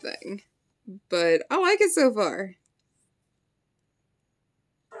anything. But I like it so far.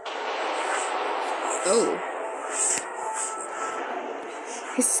 Oh.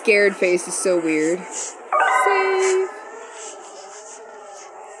 His scared face is so weird. Save.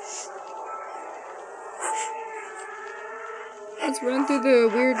 Let's run through the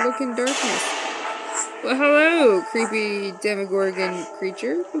weird-looking darkness. Well, hello, creepy Demogorgon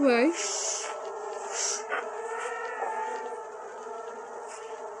creature. Goodbye.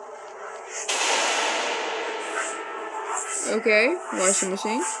 Okay, washing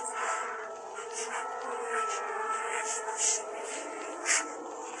machine.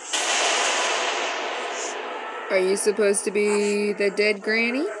 Are you supposed to be the dead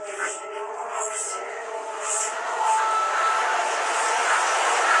granny?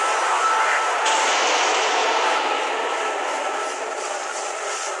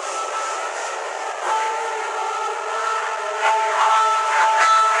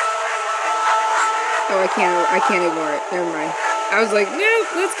 Oh, I can't ignore it. Never mind. I was like, no,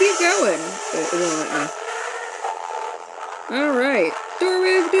 let's keep going. But it won't let me. Alright.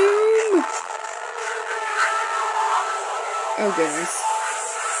 Doorway of Doom! Oh, goodness.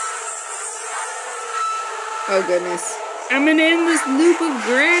 Oh, goodness. I'm in this loop of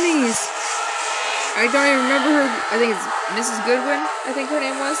grannies. I don't even remember her. I think it's Mrs. Goodwin, I think her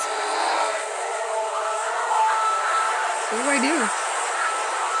name was. What do I do?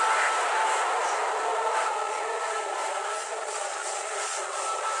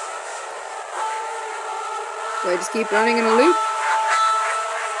 Do I just keep running in a loop?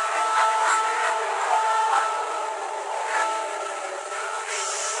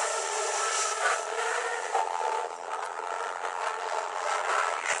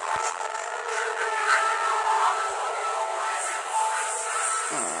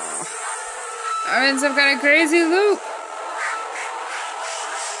 I'm in some kind of crazy loop.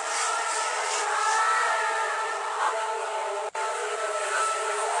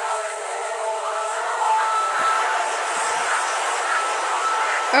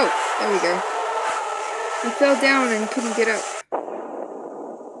 Oh, there we go. I fell down and couldn't get up.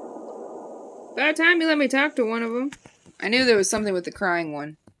 About time you let me talk to one of them. I knew there was something with the crying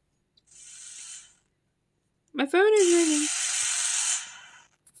one. My phone is ringing.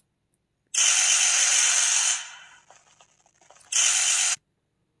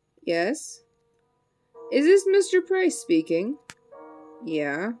 Yes? Is this Mr. Price speaking?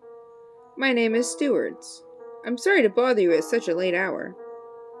 Yeah. My name is Stewards. I'm sorry to bother you at such a late hour.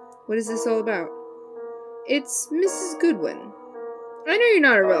 What is this all about? It's Mrs. Goodwin. I know you're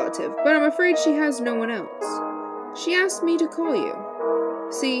not a relative, but I'm afraid she has no one else. She asked me to call you.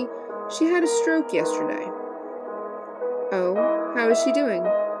 See, she had a stroke yesterday. Oh, how is she doing?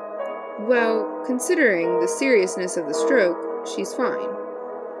 Well, considering the seriousness of the stroke, she's fine.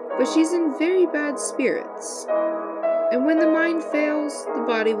 But she's in very bad spirits. And when the mind fails, the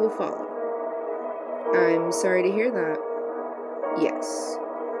body will follow. I'm sorry to hear that. Yes.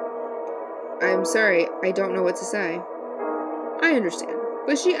 I'm sorry, I don't know what to say. I understand,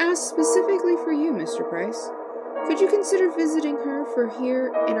 but she asked specifically for you, Mr. Price. Could you consider visiting her for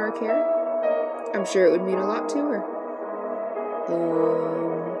here in our care? I'm sure it would mean a lot to her.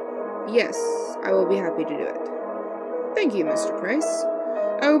 Yes, I will be happy to do it. Thank you, Mr. Price.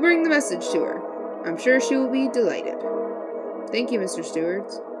 I will bring the message to her. I'm sure she will be delighted. Thank you, Mr.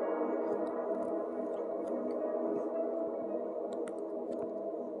 Stewards.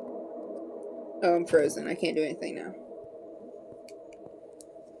 Oh, I'm frozen. I can't do anything now.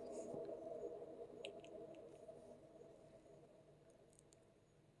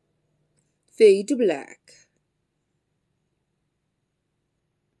 Fade to black.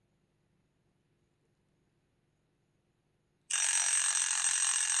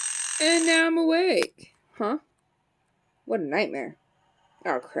 And now I'm awake. Huh? What a nightmare.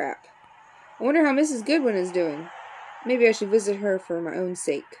 Oh, crap. I wonder how Mrs. Goodwin is doing. Maybe I should visit her for my own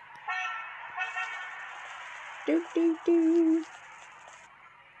sake. Do, do, do.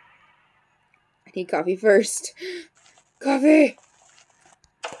 I need coffee first. Coffee!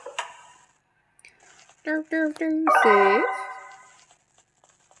 Do, do, do. Save.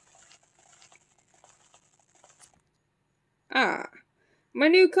 Ah. My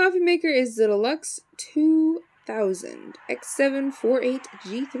new coffee maker is the Deluxe 2000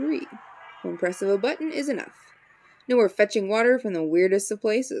 X748G3. One press of a button is enough. No more fetching water from the weirdest of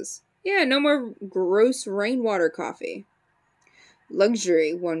places. Yeah, no more gross rainwater coffee.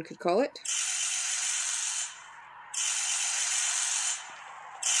 Luxury, one could call it.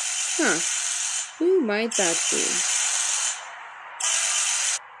 Huh. Who might that be?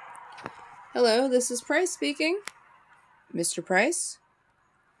 Hello, this is Price speaking. Mr. Price?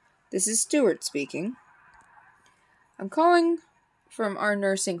 This is Stewart speaking. I'm calling from our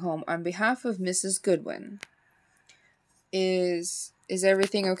nursing home on behalf of Mrs. Goodwin. Is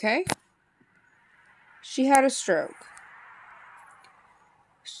everything okay? She had a stroke.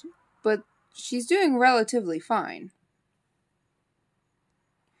 But she's doing relatively fine.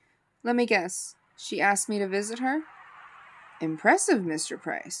 Let me guess. She asked me to visit her? Impressive, Mr.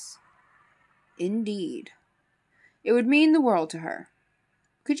 Price. Indeed. It would mean the world to her.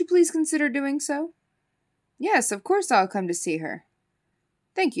 Could you please consider doing so? Yes, of course I'll come to see her.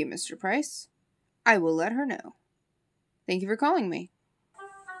 Thank you, Mr. Price. I will let her know. Thank you for calling me.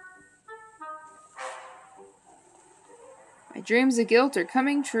 My dreams of guilt are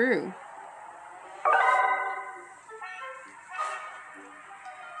coming true.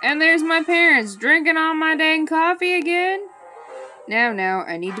 And there's my parents drinking all my dang coffee again. Now,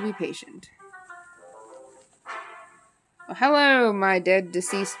 I need to be patient. Well, hello, my dead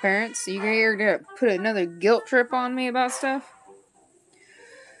deceased parents. You gonna put another guilt trip on me about stuff?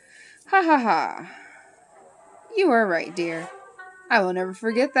 Ha ha ha. You are right, dear. I will never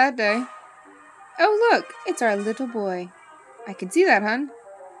forget that day. Oh, look, it's our little boy. I can see that, hon.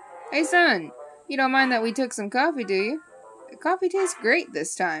 Hey, son, you don't mind that we took some coffee, do you? The coffee tastes great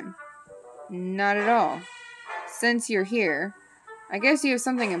this time. Not at all. Since you're here, I guess you have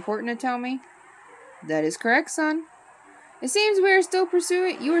something important to tell me? That is correct, son. It seems you are still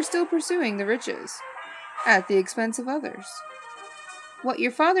pursuing the riches, at the expense of others. What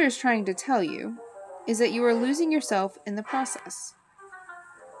your father is trying to tell you is that you are losing yourself in the process.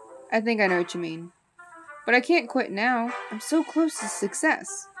 I think I know what you mean. But I can't quit now. I'm so close to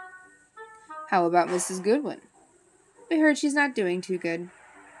success. How about Mrs. Goodwin? We heard she's not doing too good.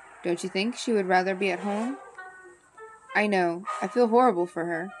 Don't you think she would rather be at home? I know. I feel horrible for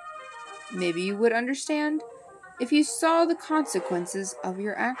her. Maybe you would understand if you saw the consequences of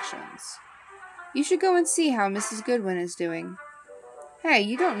your actions. You should go and see how Mrs. Goodwin is doing. Hey,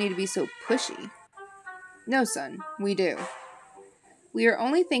 you don't need to be so pushy. No, son, we do. We are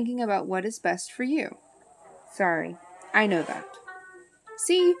only thinking about what is best for you. Sorry, I know that.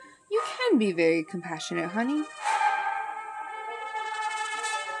 See, you can be very compassionate, honey.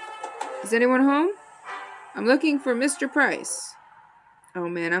 Is anyone home? I'm looking for Mr. Price. Oh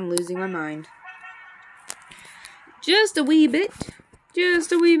man, I'm losing my mind. Just a wee bit.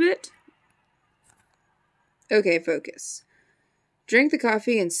 Just a wee bit. Okay, focus. Drink the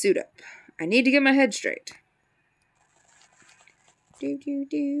coffee and suit up. I need to get my head straight.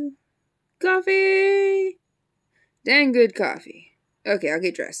 Do. Coffee! Dang good coffee. Okay, I'll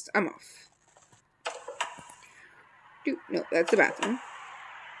get dressed. I'm off. Nope, that's the bathroom.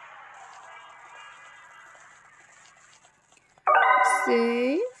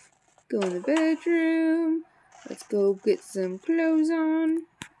 Save. Go in the bedroom. Let's go get some clothes on.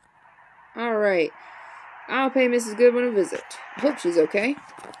 Alright. I'll pay Mrs. Goodwin a visit. I hope she's okay.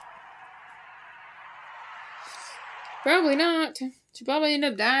 Probably not. She'll probably end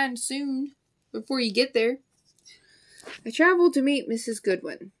up dying soon. Before you get there. I traveled to meet Mrs.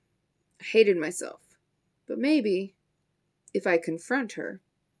 Goodwin. I hated myself. But maybe, if I confront her,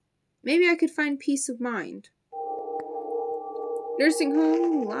 maybe I could find peace of mind. Nursing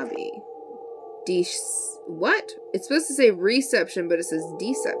home lobby. What? It's supposed to say reception, but it says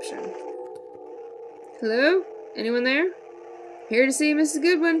deception. Hello? Anyone there? Here to see Mrs.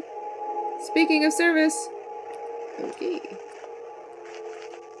 Goodwin. Speaking of service. Okay.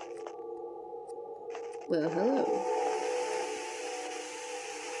 Well, hello.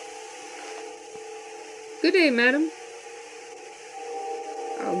 Good day, madam.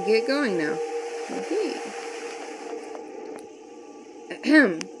 I'll get going now. Okay.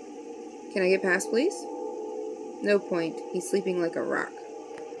 Ahem. Can I get past, please? No point. He's sleeping like a rock.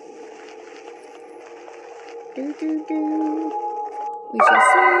 We shall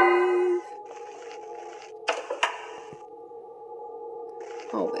save.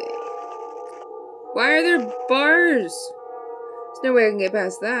 Hallway. Why are there bars? There's no way I can get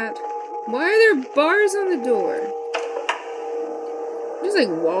past that. Why are there bars on the door? I'm just like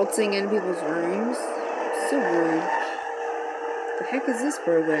waltzing in people's rooms. So rude. The heck is this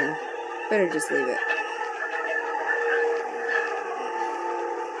program? Better just leave it.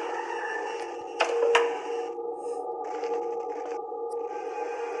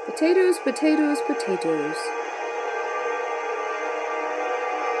 Potatoes, potatoes, potatoes.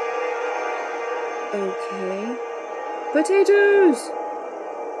 Okay. Potatoes!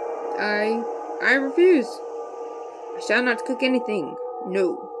 I refuse. I shall not cook anything.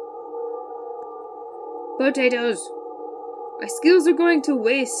 No. Potatoes! My skills are going to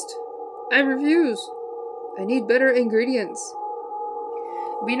waste. I refuse. I need better ingredients.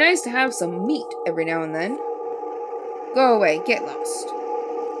 It'd be nice to have some meat every now and then. Go away, get lost.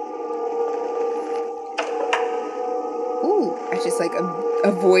 Ooh, I just like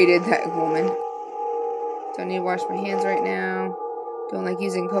avoided that woman. Don't need to wash my hands right now. Don't like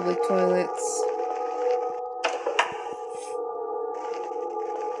using public toilets.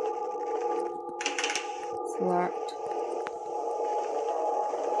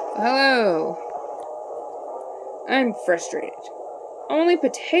 hello. I'm frustrated. Only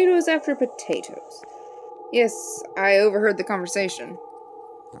potatoes after potatoes. Yes, I overheard the conversation.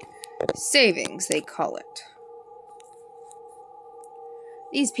 Savings, they call it.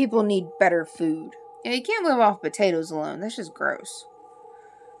 These people need better food. Yeah, you can't live off potatoes alone. That's just gross.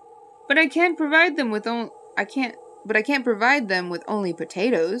 But I can't provide them with I can't provide them with only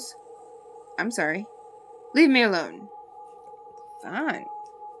potatoes. I'm sorry. Leave me alone. Fine.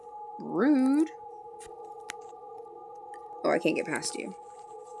 Rude. Oh, I can't get past you.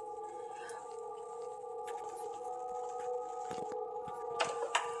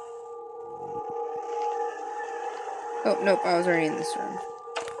 Oh, nope, I was already in this room.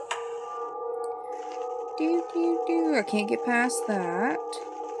 I can't get past that.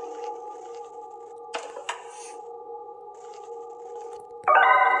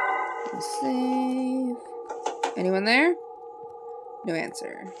 Let's save. Anyone there? No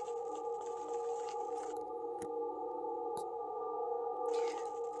answer.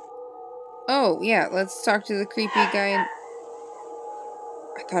 Oh, yeah, let's talk to the creepy guy.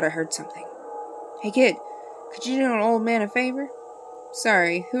 I thought I heard something. Hey, kid, could you do an old man a favor?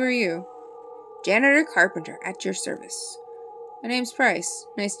 Sorry, who are you? Janitor Carpenter, at your service. My name's Price.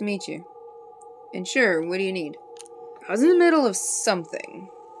 Nice to meet you. And sure, what do you need? I was in the middle of something,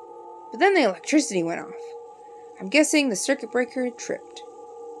 but then the electricity went off. I'm guessing the circuit breaker had tripped.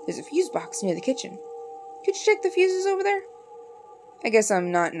 There's a fuse box near the kitchen. Could you check the fuses over there? I guess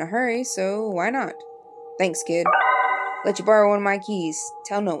I'm not in a hurry, so why not? Thanks, kid. Let you borrow one of my keys.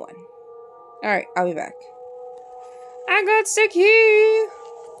 Tell no one. Alright, I'll be back. I got the key!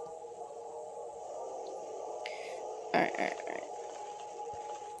 Alright.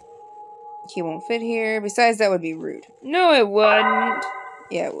 Key won't fit here. Besides, that would be rude. No, it wouldn't.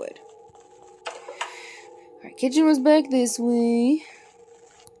 Yeah, it would. Alright, kitchen was back this way.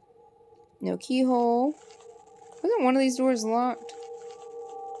 No keyhole. Wasn't one of these doors locked?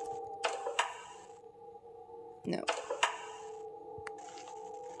 No.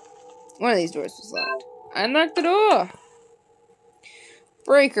 One of these doors was locked. I unlocked the door!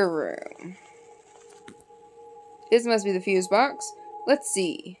 Breaker room. This must be the fuse box. Let's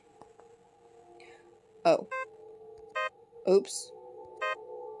see. Oh. Oops.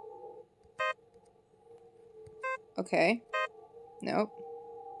 Okay. Nope.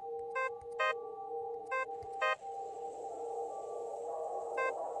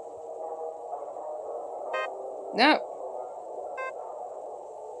 Nope.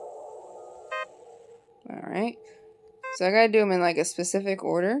 Alright. So I gotta do them in like a specific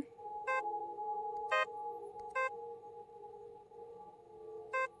order.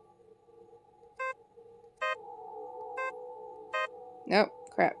 Nope.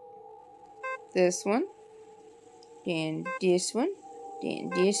 Crap. This one. Then this one. Then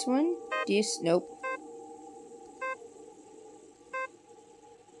this one. This. Nope.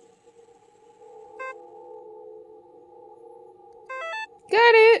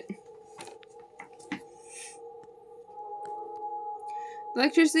 Got it!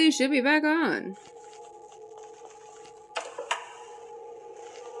 Electricity should be back on.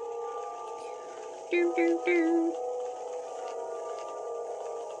 Do, do, do.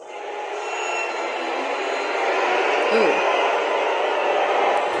 Oh.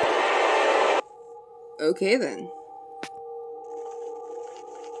 Okay then.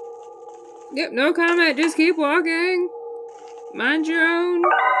 Yep, no comment. Just keep walking. Mind your own.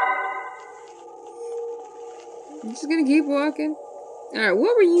 I'm just gonna keep walking. Alright,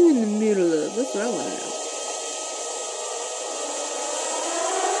 what were you in the middle of? That's what I want to know.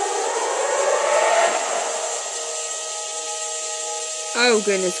 Oh,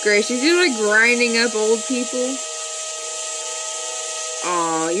 goodness gracious. You're like grinding up old people.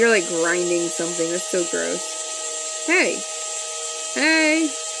 Aw, you're like grinding something. That's so gross. Hey. Hey.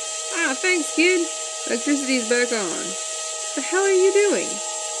 Ah, thanks, kid. Electricity's back on. What the hell are you doing?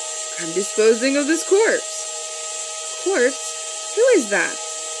 I'm disposing of this corpse. Corpse? Who is that?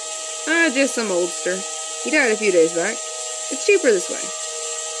 Just some oldster. He died a few days back. It's cheaper this way.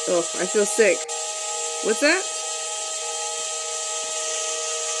 Ugh, I feel sick. What's that?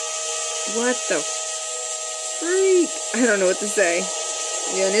 What the freak? I don't know what to say.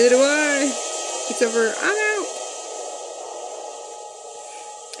 Yeah, neither do I. Except for, I'm out.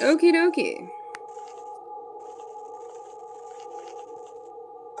 Okie dokie.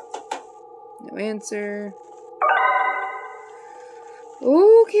 No answer.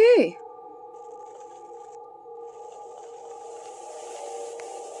 Okay.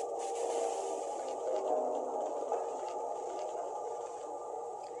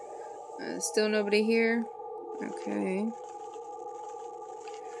 Still nobody here? Okay.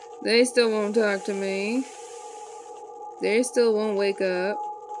 They still won't talk to me. They still won't wake up.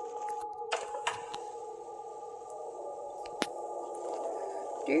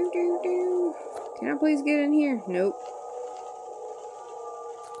 Can I please get in here? Nope.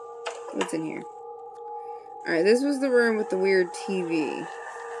 What's in here? Alright, this was the room with the weird TV.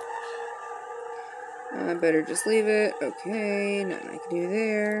 I better just leave it. Okay, nothing I can do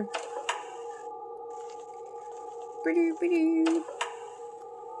there.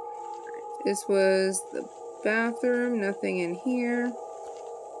 This was the bathroom. Nothing in here.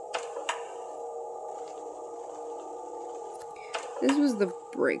 This was the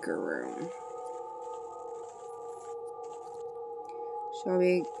breaker room. Shall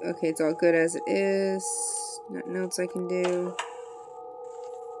we? Okay, it's all good as it is. Nothing else I can do.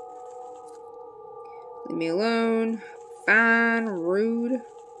 Leave me alone. Fine, rude.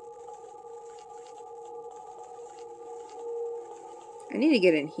 I need to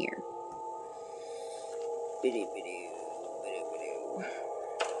get in here.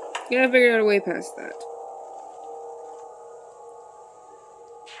 Gotta figure out a way past that.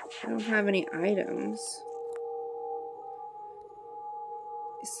 I don't have any items.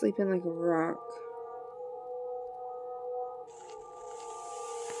 He's sleeping like a rock.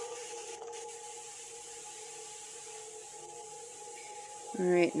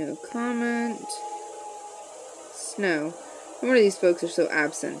 Alright, no comment. Snow. No wonder these folks are so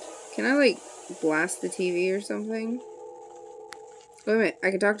absent. Can I, like, blast the TV or something? Wait a minute, I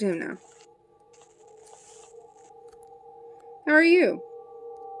can talk to him now. How are you?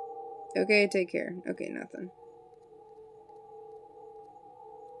 Okay, take care. Okay, nothing.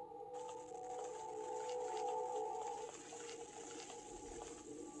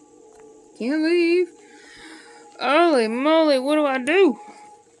 Can't leave. Holy moly, what do I do?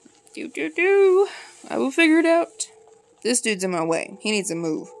 I will figure it out. This dude's in my way. He needs to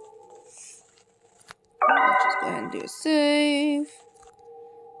move. Let's just go ahead and do a save.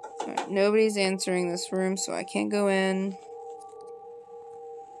 Alright, nobody's answering this room, so I can't go in.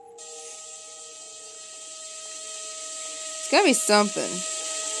 It's gotta be something.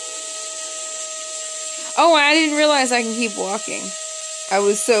 Oh, I didn't realize I can keep walking. I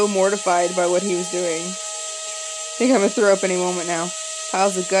was so mortified by what he was doing. I think I'm gonna throw up any moment now.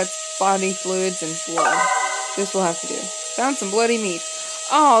 Piles of guts, body fluids, and blood. This will have to do. Found some bloody meat.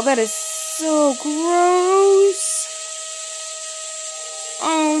 Oh, that is so gross.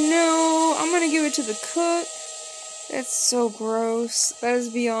 Oh no, I'm gonna give it to the cook. That's so gross. That is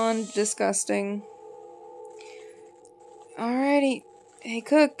beyond disgusting. Alrighty. Hey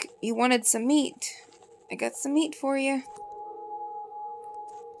cook, you wanted some meat. I got some meat for you.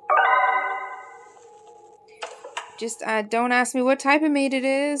 Just, don't ask me what type of meat it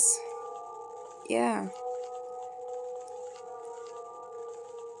is. Yeah.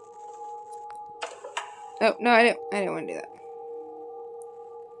 Oh, no, I didn't want to do that.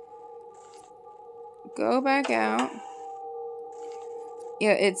 Go back out.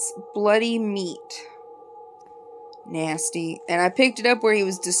 Yeah, it's bloody meat. Nasty. And I picked it up where he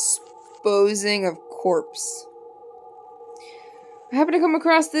was disposing of corpse. I happened to come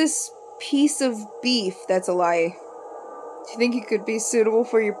across this piece of beef. That's a lie. Do you think it could be suitable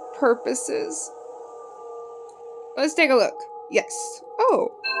for your purposes? Let's take a look. Yes.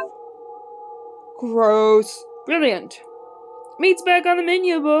 Oh. Gross. Brilliant. Meat's back on the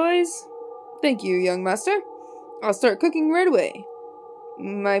menu, boys. Thank you, young master. I'll start cooking right away.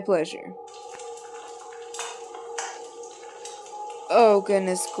 My pleasure. Oh,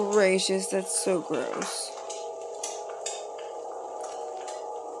 goodness gracious. That's so gross.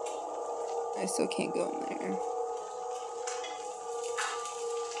 I still can't go in there.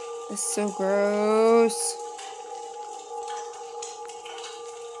 That's so gross.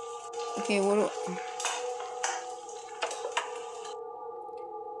 Okay, what do I...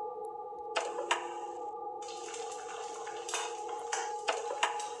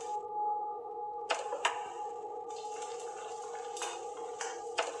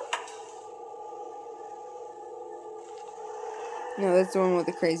 No, that's the one with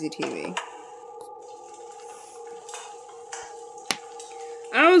the crazy TV.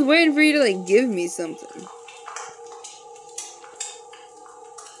 I was waiting for you to, like, give me something.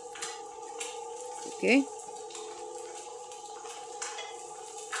 Okay.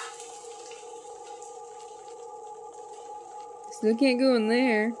 Still can't go in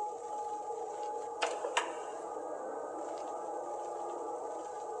there.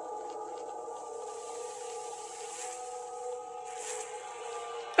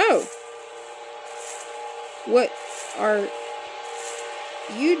 Oh! What are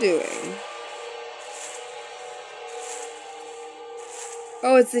you doing?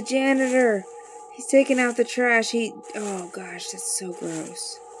 Oh, it's the janitor. He's taking out the trash. Oh gosh, that's so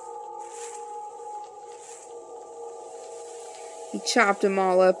gross. He chopped them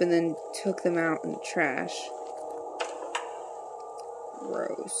all up and then took them out in the trash.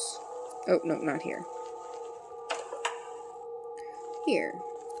 Gross. Oh, no, not here. Here.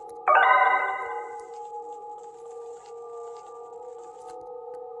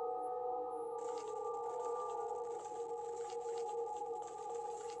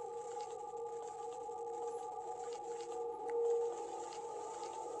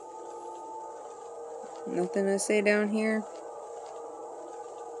 Nothing to say down here.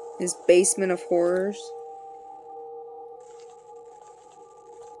 His basement of horrors.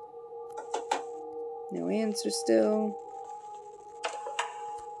 No answer still.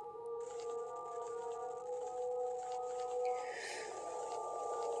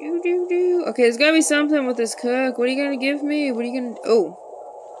 Okay, there's gotta be something with this cook. What are you gonna give me? What are you gonna... Oh.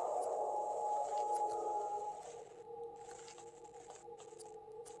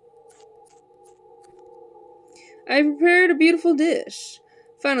 I prepared a beautiful dish.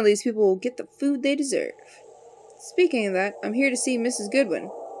 Finally, these people will get the food they deserve. Speaking of that, I'm here to see Mrs. Goodwin.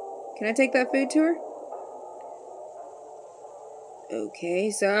 Can I take that food to her?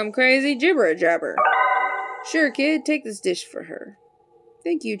 Okay, some crazy gibber jabber. Sure, kid, take this dish for her.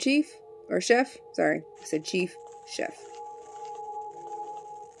 Thank you, Chief. Or Chef. Sorry, I said Chief. Chef.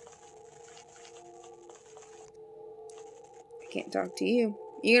 I can't talk to you.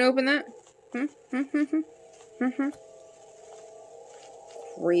 You gonna open that?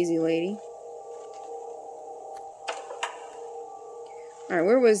 Crazy lady. Alright,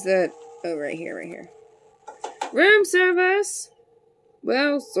 where was that? Oh, right here, right here. Room service!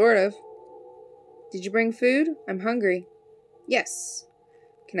 Well, sort of. Did you bring food? I'm hungry. Yes.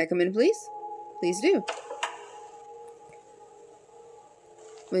 Can I come in, please? Please do.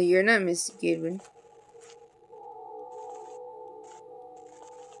 Well, you're not Miss Goodwin.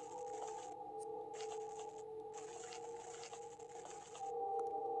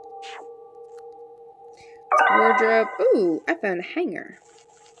 Wardrobe. Ooh, I found a hanger.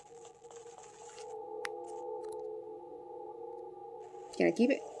 Can I keep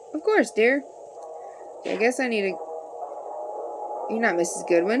it? Of course, dear. Okay, I guess I need to... You're not Mrs.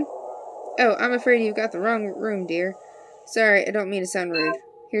 Goodwin. Oh, I'm afraid you've got the wrong room, dear. Sorry, I don't mean to sound rude.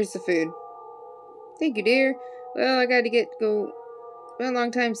 Here's the food. Thank you, dear. Well, I got to go... Been a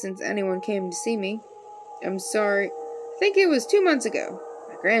long time since anyone came to see me. I'm sorry. I think it was 2 months ago.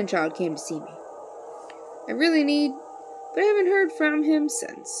 My grandchild came to see me. I really need... But I haven't heard from him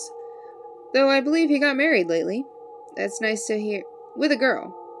since. Though I believe he got married lately. That's nice to hear. With a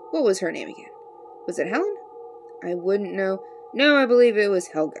girl. What was her name again? Was it Helen? I wouldn't know. No, I believe it was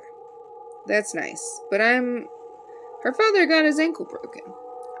Helga. That's nice. But Her father got his ankle broken.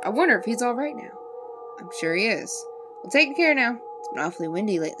 I wonder if he's alright now. I'm sure he is. Well, take care now. It's been awfully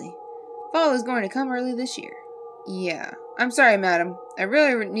windy lately. Fall is going to come early this year. Yeah. I'm sorry, madam. I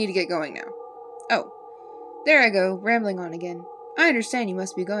really need to get going now. Oh. There I go, rambling on again. I understand you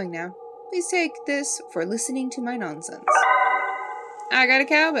must be going now. Please take this for listening to my nonsense. I got a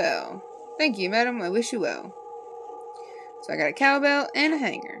cowbell. Thank you, madam. I wish you well. So I got a cowbell and a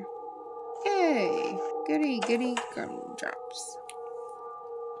hanger. Yay! Goody, goody gumdrops.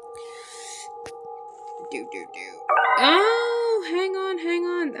 Oh, hang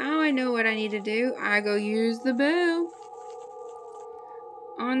on. Oh, I know what I need to do. I go use the bell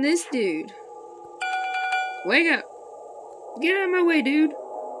on this dude. Wake up. Get out of my way, dude.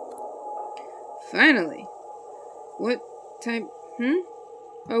 Finally. What time?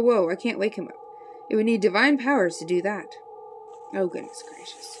 Oh, whoa, I can't wake him up. It would need divine powers to do that. Oh, goodness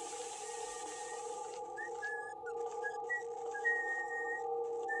gracious.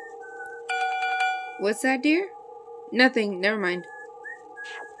 What's that, dear? Nothing, never mind.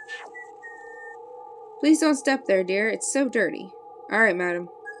 Please don't step there, dear. It's so dirty. Alright, madam.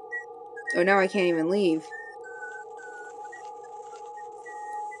 Oh, now I can't even leave.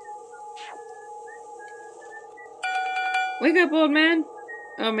 Wake up, old man.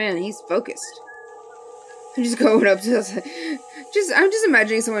 Oh, man, he's focused. I'm just going up to... I'm just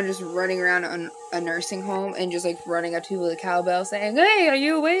imagining someone just running around on a nursing home and just, like, running up to people with a cowbell saying, "Hey, are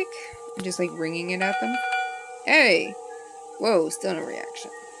you awake?" And just, like, ringing it at them. Hey! Whoa, still no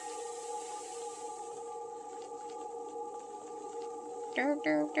reaction. Let's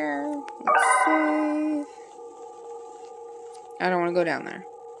save. I don't want to go down there.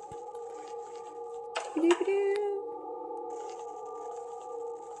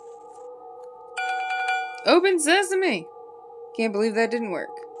 Open sesame! Can't believe that didn't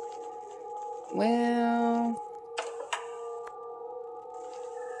work. Well...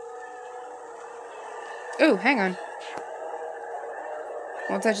 Oh, hang on.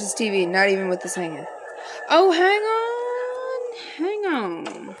 Won't touch this TV, not even with this hanger. Oh, hang on.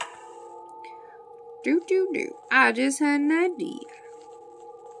 Do. I just had an idea.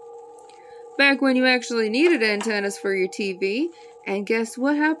 Back when you actually needed antennas for your TV, and guess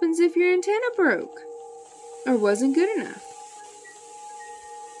what happens if your antenna broke? Or wasn't good enough?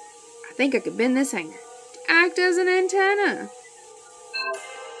 I think I could bend this hanger to act as an antenna.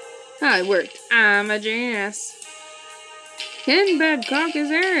 Oh, it worked. I'm a genius. Hen Badcock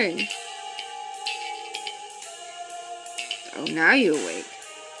is airing. Oh, now you're awake.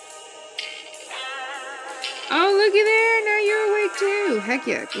 Oh, looky there. Now you're awake too. Heck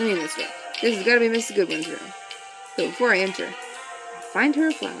yeah. Let me in this way. This has got to be Mrs. Goodwin's room. But before I enter, I'll find her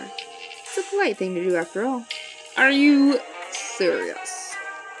a flower. It's a polite thing to do after all. Are you serious?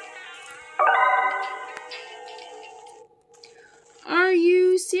 Are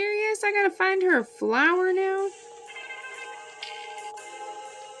you serious? I gotta find her a flower now?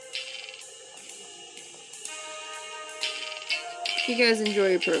 You guys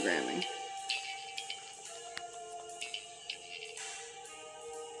enjoy your programming.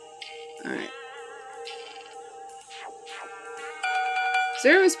 Alright.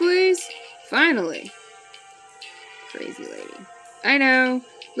 Service, please. Finally. Crazy lady. I know.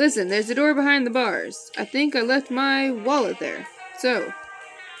 Listen, there's a door behind the bars. I think I left my wallet there. So.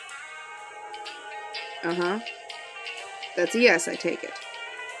 Uh-huh. That's a yes, I take it.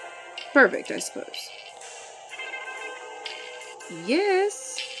 Perfect, I suppose.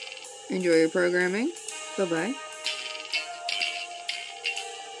 Yes. Enjoy your programming. Bye-bye.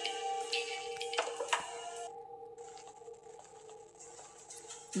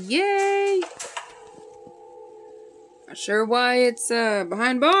 Yay! Not sure why it's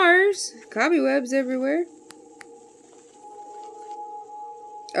behind bars. Cobwebs everywhere.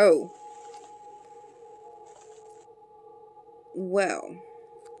 Oh. Well.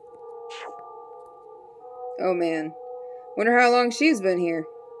 Oh man. Wonder how long she's been here.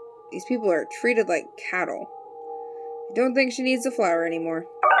 These people are treated like cattle. I don't think she needs a flower anymore.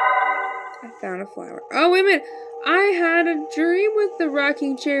 I found a flower. Oh, wait a minute. I had a dream with the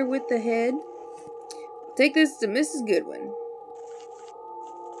rocking chair with the head. Take this to Mrs. Goodwin.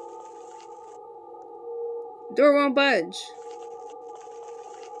 Door won't budge.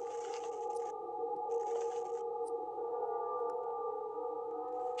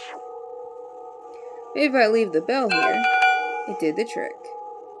 Maybe if I leave the bell here, it did the trick.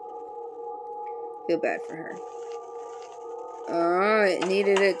 Feel bad for her. Oh, it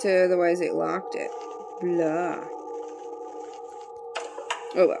needed it to, otherwise it locked it. Blah.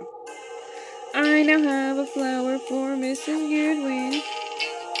 Oh well. I now have a flower for Mrs. Goodwin.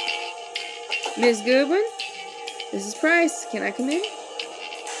 Miss Goodwin? This is Price. Can I come in?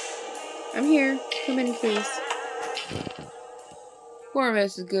 I'm here. Come in, please. Poor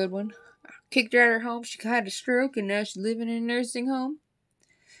Mrs. Goodwin. I kicked her out of her home. She had a stroke and now she's living in a nursing home.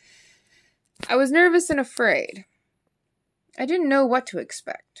 I was nervous and afraid. I didn't know what to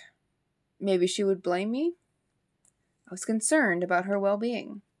expect. Maybe she would blame me? I was concerned about her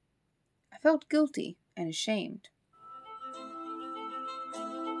well-being. I felt guilty and ashamed.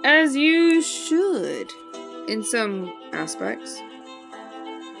 As you should, in some aspects.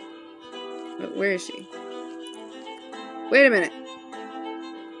 But where is she? Wait a minute.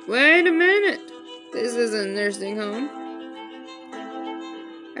 Wait a minute. This isn't a nursing home.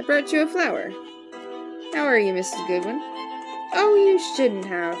 I brought you a flower. How are you, Mrs. Goodwin? Oh, you shouldn't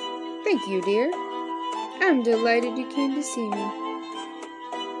have. Thank you, dear. I'm delighted you came to see me.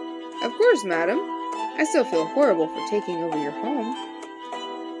 Of course, madam. I still feel horrible for taking over your home.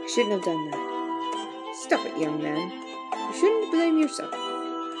 I shouldn't have done that. Stop it, young man. You shouldn't blame yourself.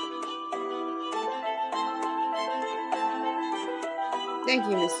 Thank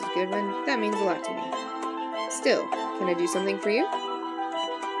you, Mrs. Goodwin. That means a lot to me. Still, can I do something for you?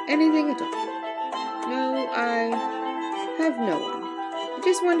 Anything at all? No, I have no one. I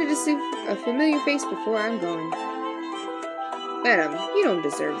just wanted to see a familiar face before I'm gone. Madam, you don't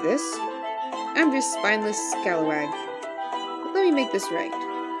deserve this. I'm just spineless scalawag. But let me make this right.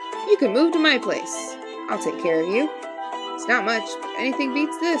 You can move to my place. I'll take care of you. It's not much, but anything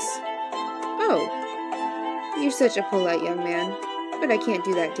beats this. Oh, you're such a polite young man. But I can't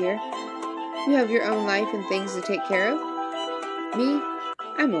do that, dear. You have your own life and things to take care of. Me,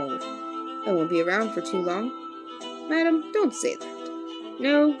 I'm old. I won't be around for too long. Madam, don't say that.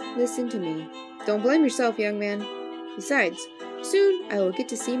 No, listen to me. Don't blame yourself, young man. Besides, soon I will get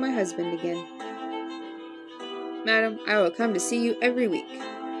to see my husband again. Madam, I will come to see you every week.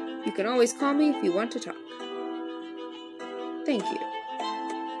 You can always call me if you want to talk. Thank you.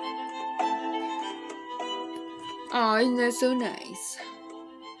 Oh, isn't that so nice?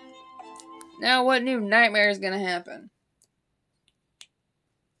 Now what new nightmare is gonna happen?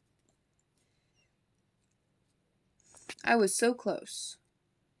 I was so close.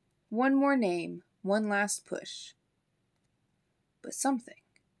 One more name, one last push. But something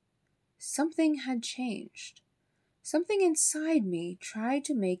had changed. Something inside me tried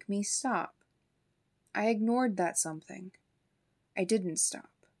to make me stop. I ignored that something. I didn't stop.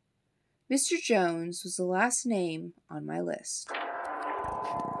 Mr. Jones was the last name on my list.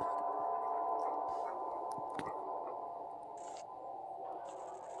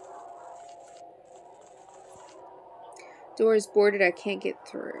 Door is boarded, I can't get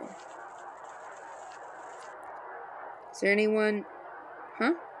through. Is there anyone?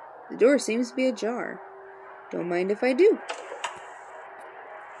 Huh? The door seems to be ajar. Don't mind if I do.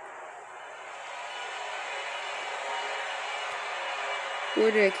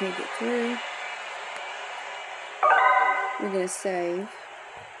 Boarded, I can't get through. We're gonna save.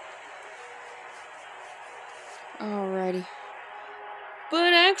 Alrighty.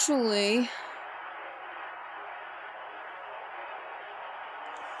 But actually,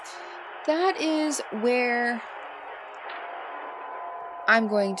 that is where I'm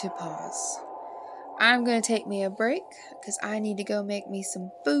going to pause. I'm going to take me a break because I need to go make me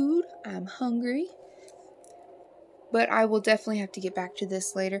some food. I'm hungry. But I will definitely have to get back to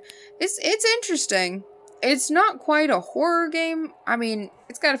this later. It's interesting. It's not quite a horror game. I mean,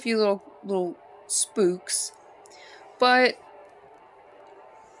 it's got a few little spooks. But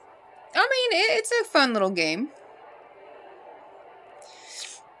I mean, it's a fun little game.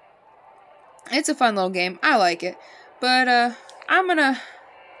 It's a fun little game. I like it. But I'm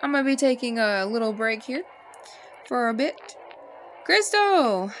gonna be taking a little break here for a bit.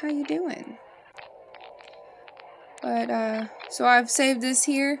 Crystal, how you doing? But so I've saved this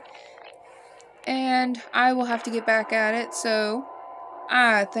here, and I will have to get back at it. So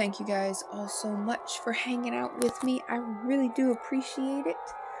I thank you guys all so much for hanging out with me. I really do appreciate it.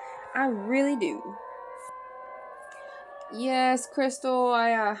 I really do. Yes, Crystal,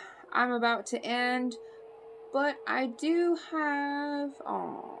 I'm about to end, but I do have...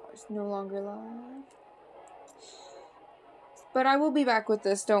 Oh, it's no longer live. But I will be back with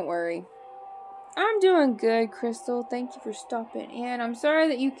this, don't worry. I'm doing good, Crystal. Thank you for stopping in. I'm sorry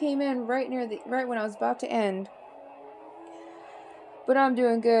that you came in right when I was about to end. But I'm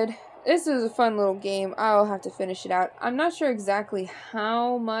doing good. This is a fun little game. I'll have to finish it out. I'm not sure exactly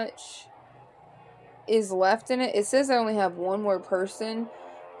how much is left in it. It says I only have one more person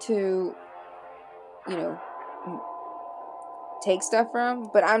to, you know, take stuff from,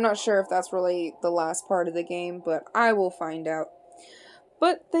 but I'm not sure if that's really the last part of the game, but I will find out.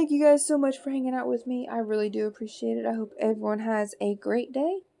 But thank you guys so much for hanging out with me. I really do appreciate it. I hope everyone has a great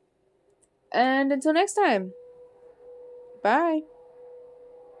day. And until next time, bye.